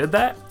 once I did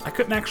that, I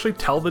couldn't actually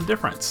tell the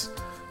difference.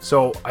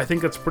 So I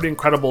think it's pretty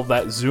incredible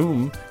that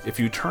Zoom, if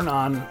you turn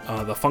on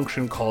the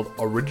function called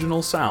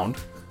Original Sound,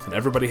 and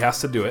everybody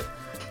has to do it,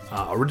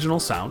 Original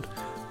Sound,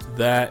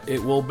 that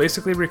it will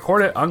basically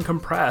record it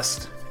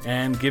uncompressed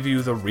and give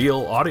you the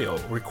real audio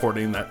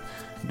recording that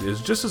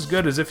is just as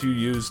good as if you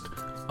used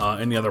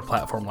any other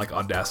platform like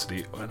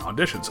Audacity and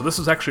Audition. So this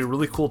is actually a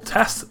really cool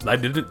test that I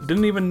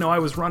didn't even know I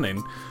was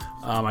running.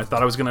 I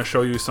thought I was going to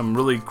show you some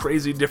really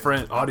crazy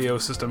different audio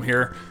system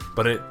here,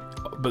 but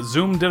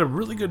Zoom did a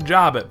really good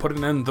job at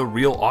putting in the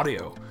real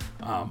audio.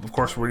 Of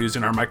course, we're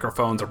using our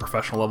microphones, our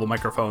professional level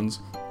microphones,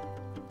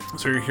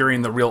 so you're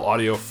hearing the real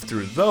audio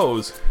through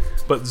those,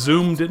 but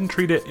Zoom didn't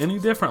treat it any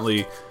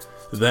differently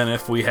than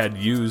if we had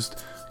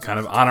used kind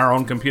of on our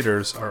own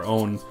computers, our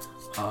own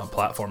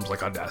platforms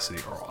like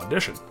Audacity or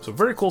Audition. So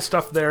very cool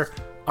stuff there.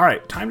 All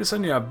right, time to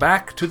send you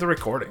back to the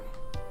recording.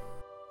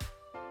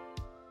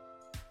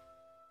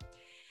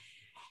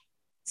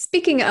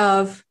 Speaking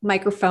of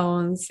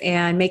microphones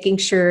and making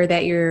sure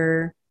that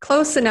you're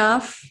close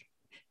enough,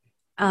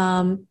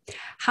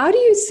 how do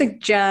you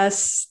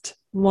suggest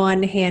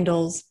one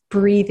handles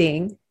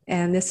breathing?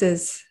 And this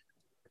is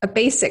a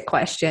basic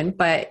question,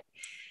 but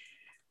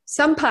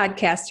some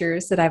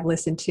podcasters that I've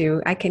listened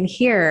to, I can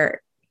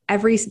hear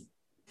every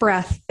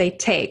breath they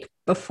take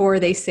before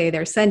they say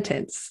their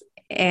sentence.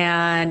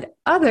 And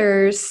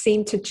others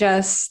seem to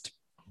just,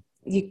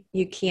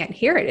 you can't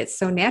hear it. It's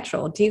so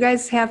natural. Do you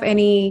guys have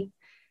any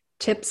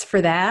tips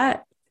for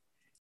that?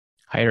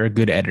 Hire a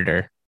good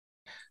editor.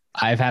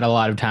 I've had a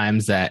lot of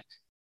times that,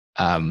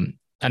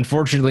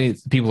 unfortunately,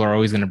 people are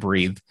always going to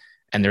breathe,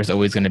 and there's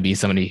always going to be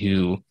somebody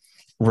who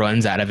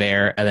runs out of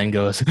air and then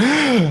goes,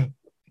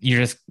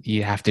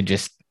 you have to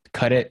just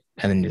cut it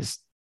and then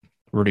just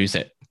reduce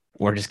it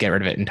or just get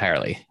rid of it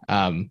entirely.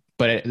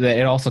 But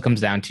it also comes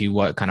down to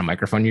what kind of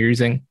microphone you're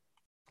using.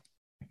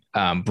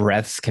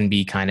 Breaths can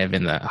be kind of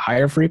in the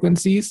higher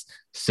frequencies.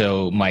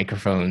 So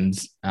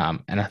microphones,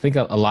 and I think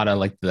a lot of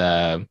like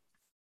the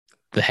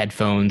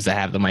headphones that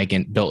have the mic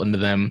built into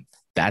them,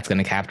 that's going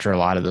to capture a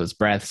lot of those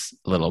breaths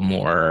a little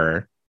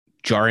more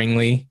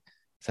jarringly.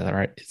 Is that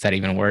right? Is that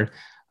even a word?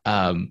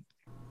 And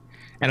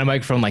a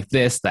microphone like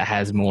this that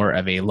has more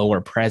of a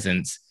lower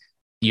presence,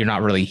 you're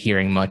not really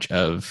hearing much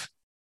of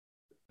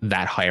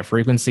that higher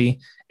frequency.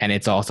 And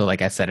it's also,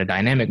 like I said, a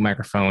dynamic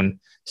microphone.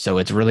 So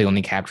it's really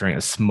only capturing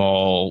a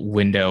small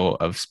window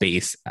of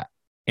space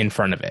in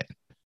front of it.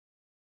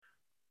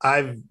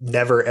 I've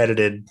never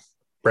edited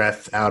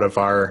breath out of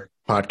our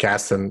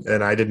podcast,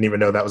 and I didn't even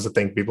know that was a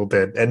thing people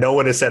did. And no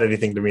one has said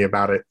anything to me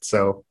about it.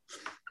 So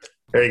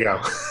there you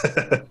go.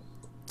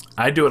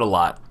 I do it a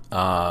lot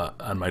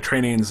on my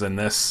trainings, and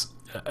this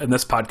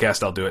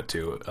podcast I'll do it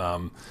too.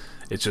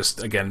 It's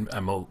just, again,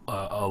 I'm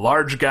a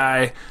large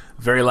guy,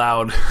 very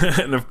loud,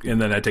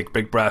 and then I take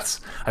big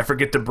breaths. I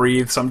forget to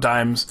breathe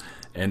sometimes,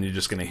 and you're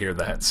just going to hear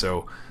that.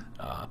 So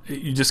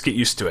you just get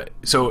used to it.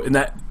 So in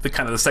that, the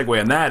segue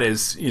on that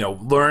is,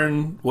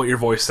 learn what your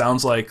voice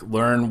sounds like,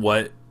 learn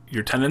what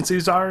your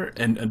tendencies are,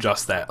 and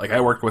adjust that. Like, I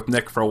worked with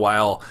Nick for a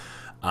while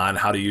on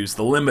how to use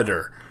the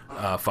limiter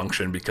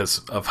function because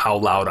of how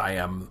loud I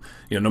am.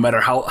 No matter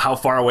how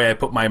far away I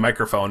put my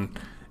microphone,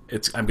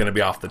 I'm going to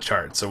be off the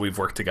chart. So we've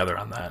worked together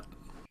on that.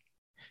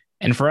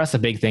 And for us, a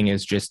big thing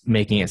is just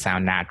making it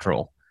sound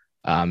natural.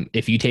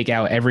 If you take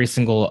out every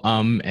single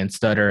and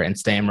stutter and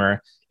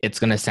stammer, it's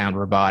going to sound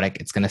robotic.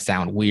 It's going to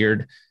sound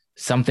weird.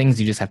 Some things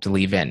you just have to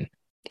leave in.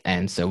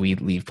 And so we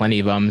leave plenty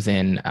of ums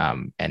in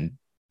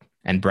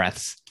and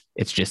breaths.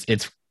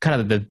 It's kind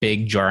of the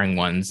big jarring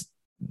ones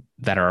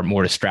that are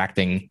more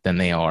distracting than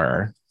they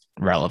are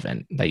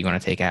relevant that you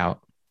want to take out.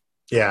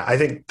 Yeah, I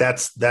think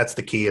that's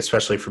the key,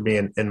 especially for me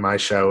in my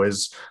show,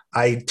 is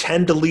I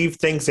tend to leave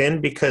things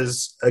in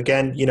because,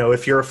 again,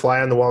 if you're a fly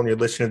on the wall and you're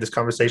listening to this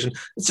conversation,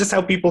 it's just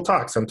how people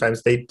talk.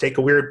 Sometimes they take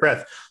a weird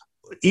breath.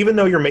 Even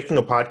though you're making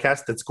a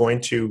podcast that's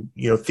going to,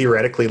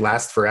 theoretically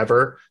last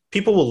forever,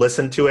 people will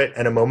listen to it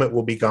and a moment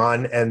will be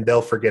gone and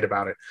they'll forget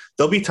about it.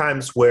 There'll be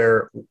times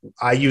where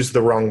I use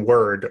the wrong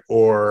word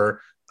or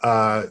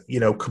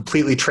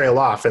completely trail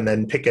off and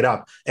then pick it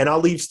up. And I'll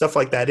leave stuff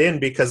like that in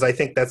because I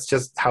think that's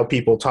just how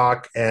people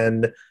talk.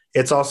 And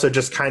it's also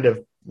just kind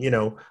of,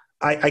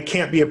 I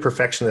can't be a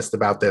perfectionist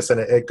about this. And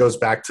it goes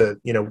back to,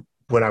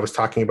 when I was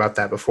talking about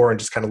that before and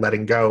just kind of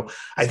letting go.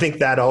 I think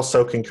that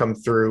also can come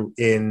through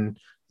in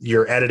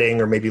your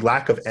editing or maybe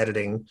lack of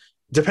editing,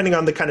 depending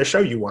on the kind of show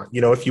you want.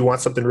 If you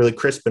want something really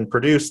crisp and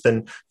produced,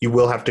 then you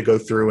will have to go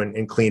through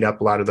and clean up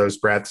a lot of those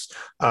breaths.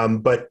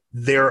 But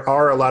there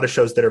are a lot of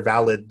shows that are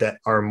valid that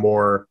are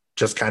more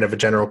just kind of a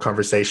general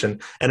conversation.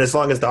 And as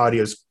long as the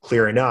audio is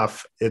clear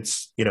enough,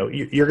 it's,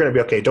 you're going to be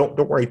okay. Don't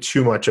worry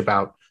too much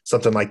about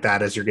something like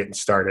that as you're getting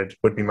started,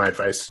 would be my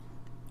advice.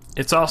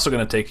 It's also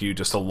going to take you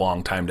just a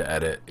long time to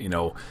edit.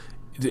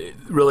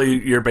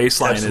 Really, your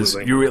baseline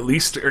Absolutely. is you at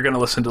least are going to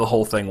listen to the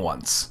whole thing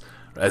once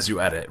as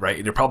you edit, right?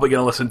 And you're probably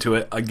going to listen to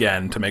it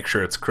again to make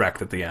sure it's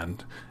correct at the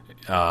end.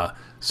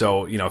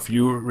 So, if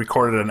you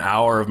recorded an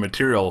hour of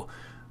material,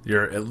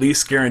 you're at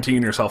least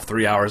guaranteeing yourself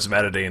 3 hours of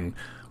editing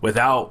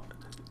without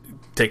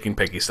taking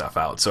picky stuff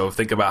out. So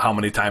think about how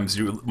many times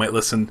you might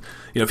listen.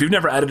 If you've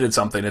never edited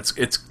something,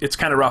 it's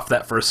kind of rough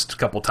that first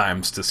couple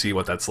times to see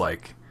what that's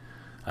like.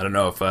 I don't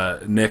know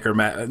if Nick or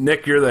Matt.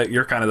 Nick,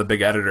 you're kind of the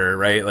big editor,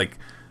 right? Like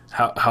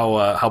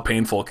how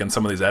painful can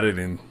some of these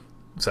editing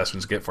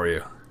sessions get for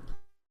you?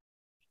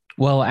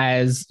 Well,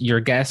 as your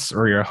guests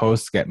or your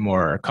hosts get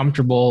more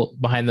comfortable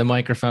behind the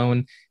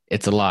microphone,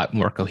 it's a lot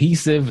more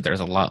cohesive. There's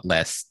a lot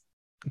less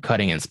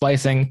cutting and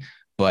splicing,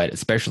 but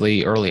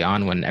especially early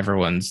on when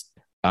everyone's,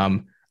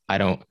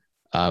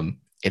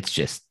 it's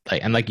just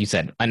like, and like you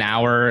said, an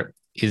hour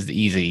is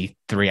easy,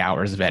 3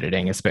 hours of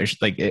editing, especially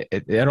like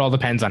it all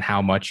depends on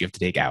how much you have to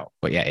take out.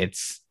 But yeah,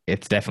 it's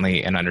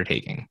definitely an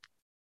undertaking.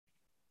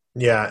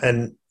 Yeah.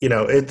 And,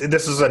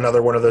 this is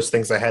another one of those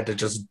things I had to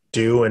just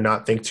do and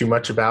not think too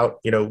much about.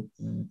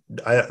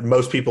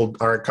 Most people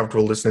aren't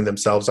comfortable listening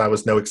themselves. I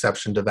was no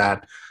exception to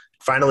that.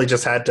 Finally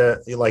just had to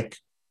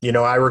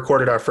I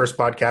recorded our first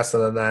podcast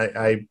and then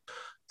I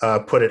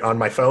put it on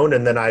my phone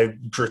and then I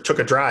took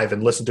a drive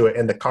and listened to it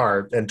in the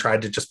car and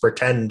tried to just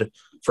pretend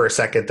for a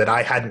second that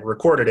I hadn't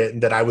recorded it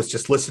and that I was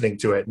just listening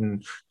to it.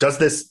 And does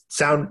this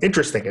sound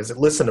interesting? Is it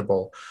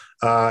listenable?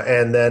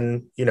 And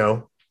then,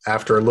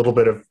 after a little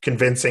bit of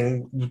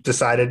convincing,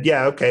 decided,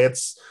 yeah, okay,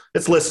 it's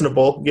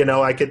listenable.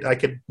 I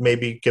could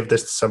maybe give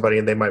this to somebody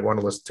and they might want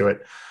to listen to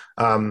it.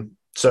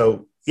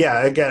 So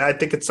yeah, again, I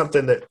think it's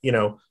something that,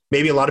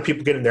 maybe a lot of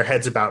people get in their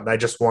heads about, and I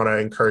just want to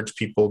encourage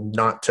people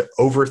not to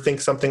overthink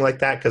something like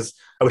that, because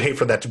I would hate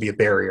for that to be a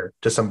barrier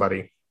to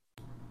somebody.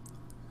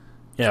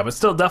 Yeah, but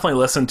still definitely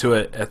listen to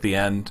it at the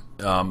end.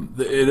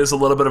 It is a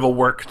little bit of a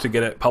work to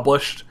get it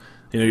published.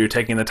 You're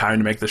taking the time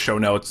to make the show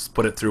notes,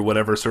 put it through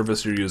whatever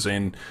service you're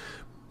using,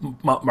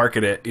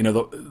 market it.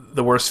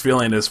 The worst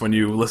feeling is when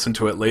you listen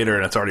to it later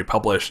and it's already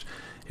published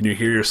and you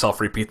hear yourself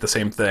repeat the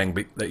same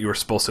thing that you were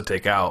supposed to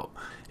take out.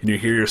 And you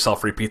hear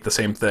yourself repeat the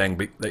same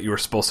thing that you were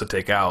supposed to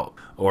take out,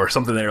 or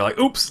something that you're like,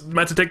 oops,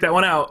 meant to take that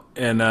one out.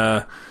 And,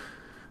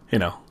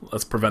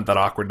 let's prevent that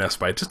awkwardness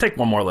by just take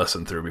one more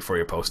listen through before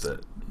you post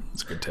it.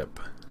 It's a good tip.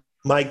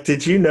 Mike,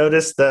 did you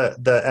notice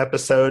the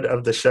episode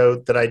of the show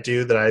that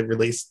I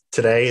released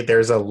today?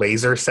 There's a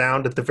laser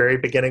sound at the very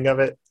beginning of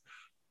it.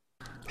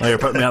 Oh, you're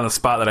putting me on the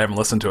spot that I haven't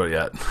listened to it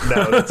yet.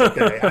 No, that's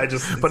okay.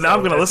 But now I'm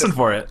going to listen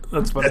for it.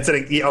 That's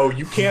funny.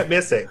 You can't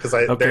miss it, because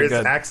there is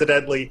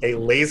accidentally a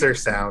laser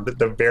sound at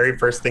the very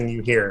first thing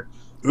you hear.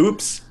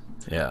 Oops.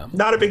 Yeah.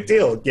 Not a big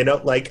deal.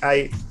 Like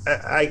I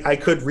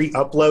could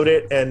re-upload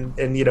it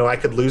and I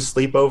could lose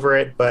sleep over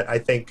it, but I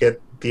think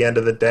at the end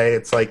of the day,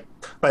 it's like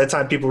by the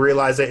time people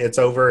realize it, it's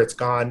over, it's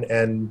gone,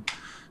 and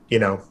you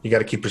got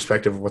to keep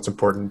perspective of what's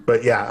important.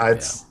 But yeah,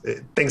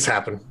 things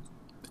happen.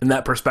 In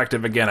that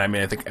perspective, again,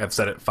 I think I've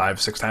said it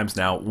 5-6 times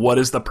now. What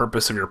is the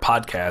purpose of your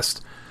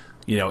podcast?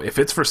 If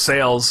it's for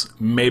sales,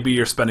 maybe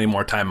you're spending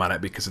more time on it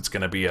because it's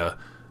going to be a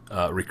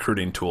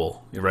recruiting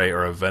tool, right?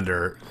 Or a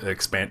vendor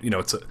expand.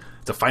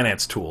 It's a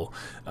finance tool.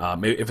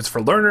 Maybe if it's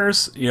for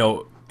learners,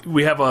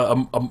 we have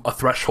a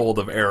threshold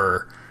of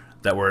error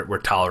that we're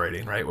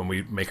tolerating, right? When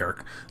we make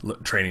our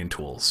training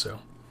tools. So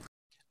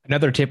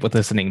another tip with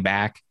listening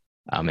back,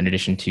 in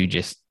addition to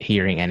just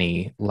hearing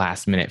any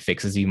last minute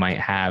fixes you might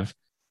have,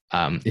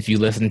 if you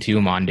listen to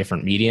them on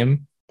different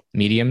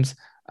mediums,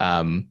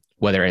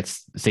 whether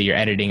it's, say, you're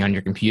editing on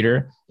your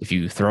computer, if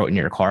you throw it in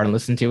your car and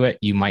listen to it,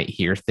 you might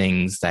hear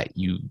things that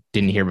you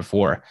didn't hear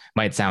before. It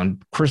might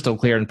sound crystal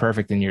clear and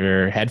perfect in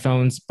your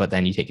headphones, but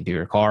then you take it to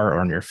your car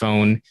or on your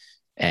phone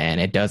and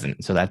it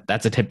doesn't. So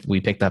that's a tip we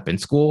picked up in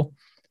school.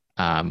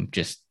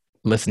 Just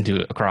listen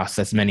to it across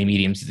as many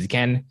mediums as you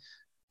can,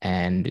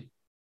 and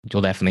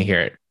you'll definitely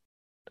hear it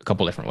a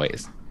couple different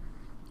ways.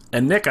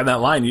 And Nick, on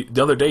that line,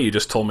 the other day you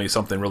just told me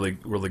something really,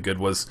 really good.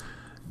 Was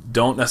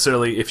don't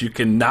necessarily, if you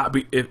can have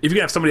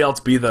somebody else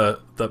be the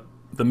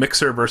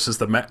mixer versus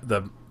the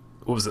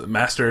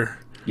master.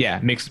 Yeah,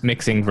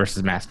 mixing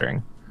versus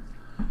mastering.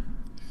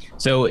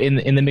 So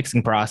in the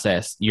mixing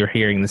process, you're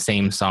hearing the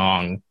same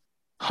song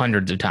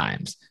hundreds of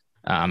times,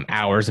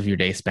 hours of your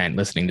day spent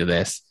listening to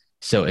this.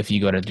 So if you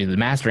go to do the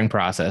mastering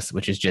process,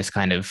 which is just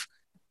kind of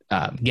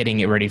getting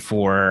it ready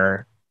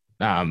for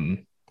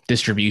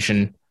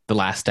distribution, the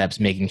last steps,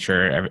 making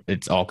sure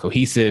it's all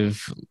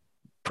cohesive,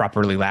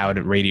 properly loud,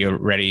 radio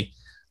ready.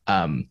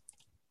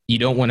 You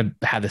don't want to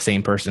have the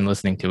same person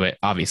listening to it.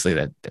 Obviously,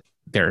 that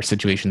there are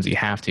situations you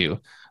have to,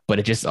 but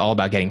it's just all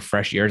about getting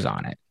fresh ears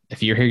on it.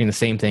 If you're hearing the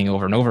same thing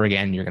over and over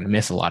again, you're going to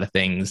miss a lot of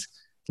things.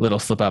 Little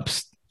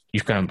slip-ups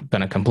you're going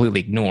to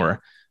completely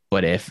ignore.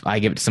 But if I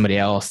give it to somebody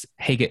else,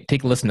 hey,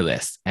 take a listen to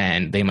this,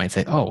 and they might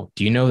say, oh,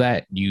 do you know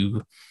that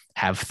you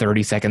have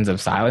 30 seconds of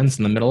silence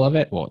in the middle of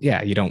it? Well,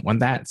 yeah, you don't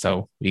want that,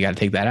 so you got to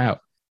take that out.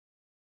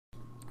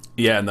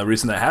 Yeah, and the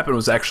reason that happened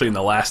was actually in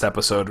the last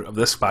episode of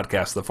this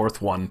podcast, the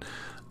fourth one.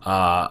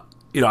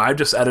 I'm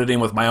just editing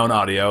with my own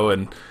audio,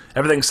 and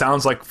everything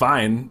sounds like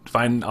fine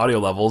audio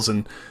levels.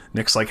 And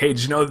Nick's like, hey,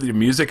 did you know that your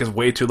music is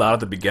way too loud at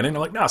the beginning?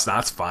 I'm like, no, it's not.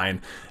 It's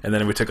fine. And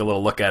then we took a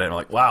little look at it, and we're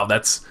like, wow,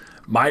 that's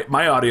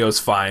my audio is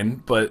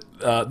fine. But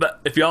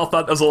if y'all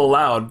thought that was a little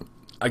loud,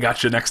 I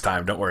got you next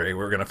time. Don't worry,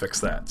 we're gonna fix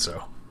that.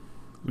 So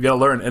we got to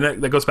learn,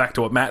 and that goes back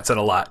to what Matt said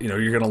a lot.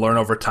 You're gonna learn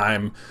over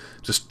time.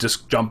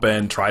 Just jump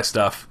in, try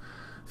stuff,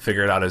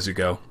 figure it out as you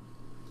go.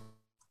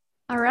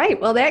 All right.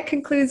 Well, that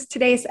concludes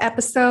today's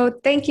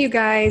episode. Thank you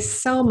guys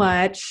so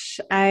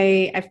much.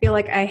 I feel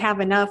like I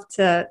have enough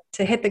to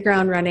hit the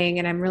ground running,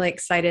 and I'm really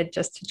excited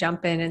just to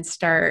jump in and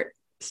start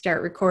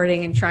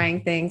recording and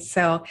trying things.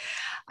 So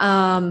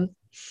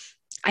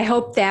I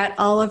hope that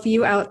all of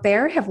you out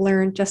there have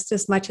learned just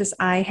as much as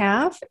I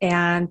have,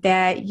 and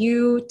that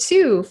you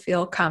too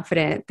feel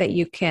confident that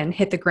you can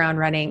hit the ground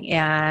running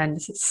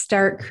and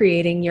start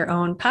creating your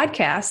own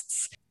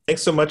podcasts.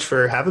 Thanks so much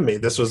for having me.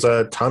 This was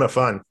a ton of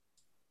fun.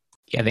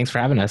 Yeah, thanks for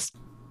having us.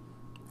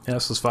 Yeah,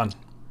 this was fun.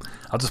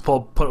 I'll just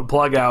put a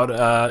plug out.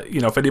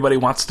 If anybody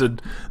wants to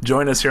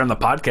join us here on the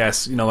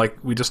podcast, like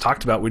we just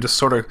talked about, we just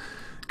sort of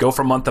go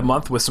from month to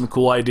month with some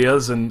cool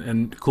ideas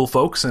and cool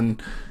folks.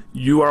 And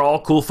you are all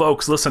cool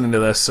folks listening to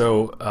this.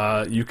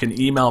 So you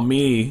can email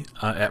me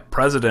at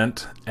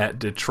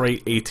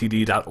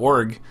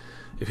president@detroitatd.org.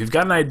 If you've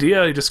got an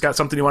idea, you just got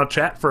something you want to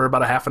chat for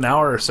about a half an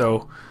hour or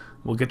so,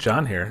 we'll get you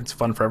on here. It's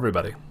fun for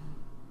everybody.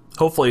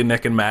 Hopefully,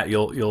 Nick and Matt,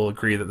 you'll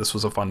agree that this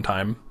was a fun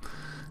time.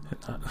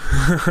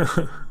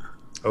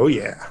 Oh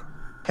yeah.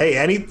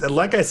 Hey,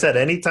 like I said,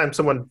 anytime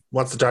someone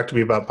wants to talk to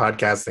me about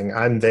podcasting,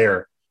 I'm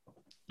there.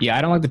 Yeah,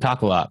 I don't like to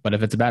talk a lot, but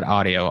if it's about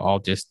audio, I'll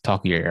just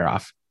talk your ear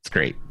off. It's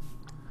great.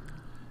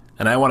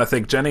 And I want to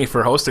thank Jenny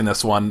for hosting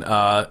this one.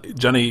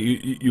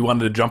 Jenny, you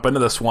wanted to jump into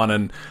this one,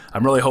 and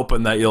I'm really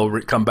hoping that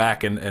you'll come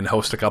back and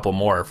host a couple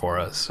more for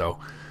us. So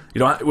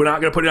we're not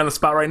going to put you on the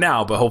spot right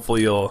now, but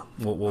hopefully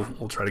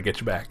we'll try to get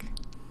you back.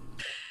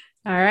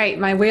 All right,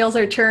 my wheels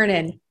are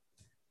turning.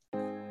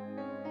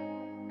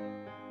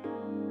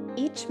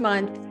 Each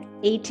month,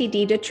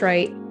 ATD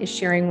Detroit is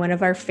sharing one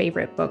of our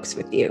favorite books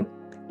with you.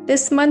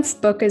 This month's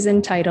book is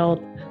entitled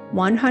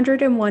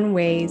 101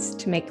 Ways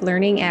to Make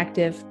Learning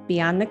Active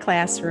Beyond the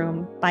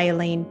Classroom by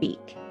Elaine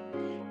Beek.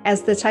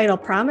 As the title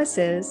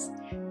promises,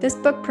 this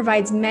book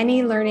provides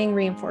many learning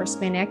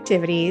reinforcement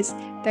activities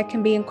that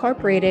can be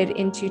incorporated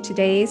into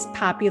today's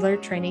popular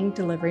training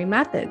delivery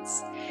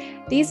methods.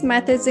 These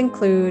methods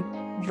include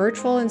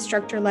virtual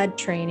instructor-led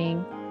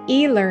training,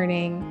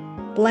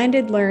 e-learning,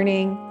 blended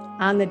learning,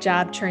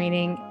 on-the-job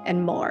training,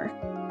 and more.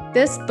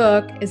 This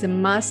book is a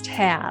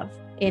must-have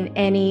in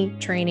any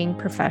training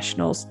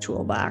professional's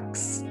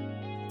toolbox.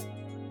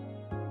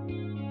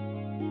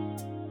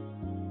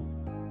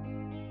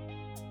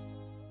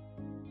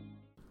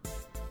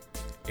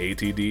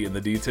 ATD in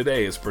the D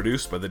Today is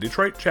produced by the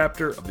Detroit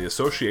chapter of the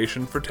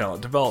Association for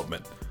Talent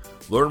Development.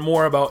 Learn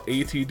more about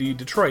ATD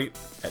Detroit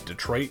at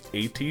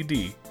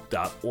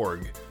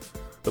detroitatd.org.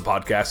 The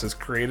podcast is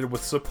created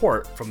with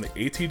support from the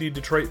ATD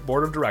Detroit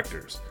Board of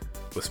Directors,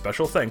 with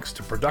special thanks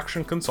to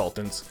production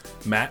consultants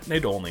Matt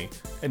Nadolny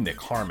and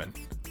Nick Harman.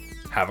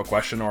 Have a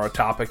question or a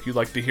topic you'd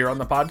like to hear on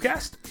the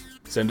podcast?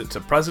 Send it to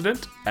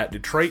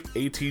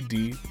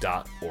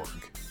president@detroitatd.org.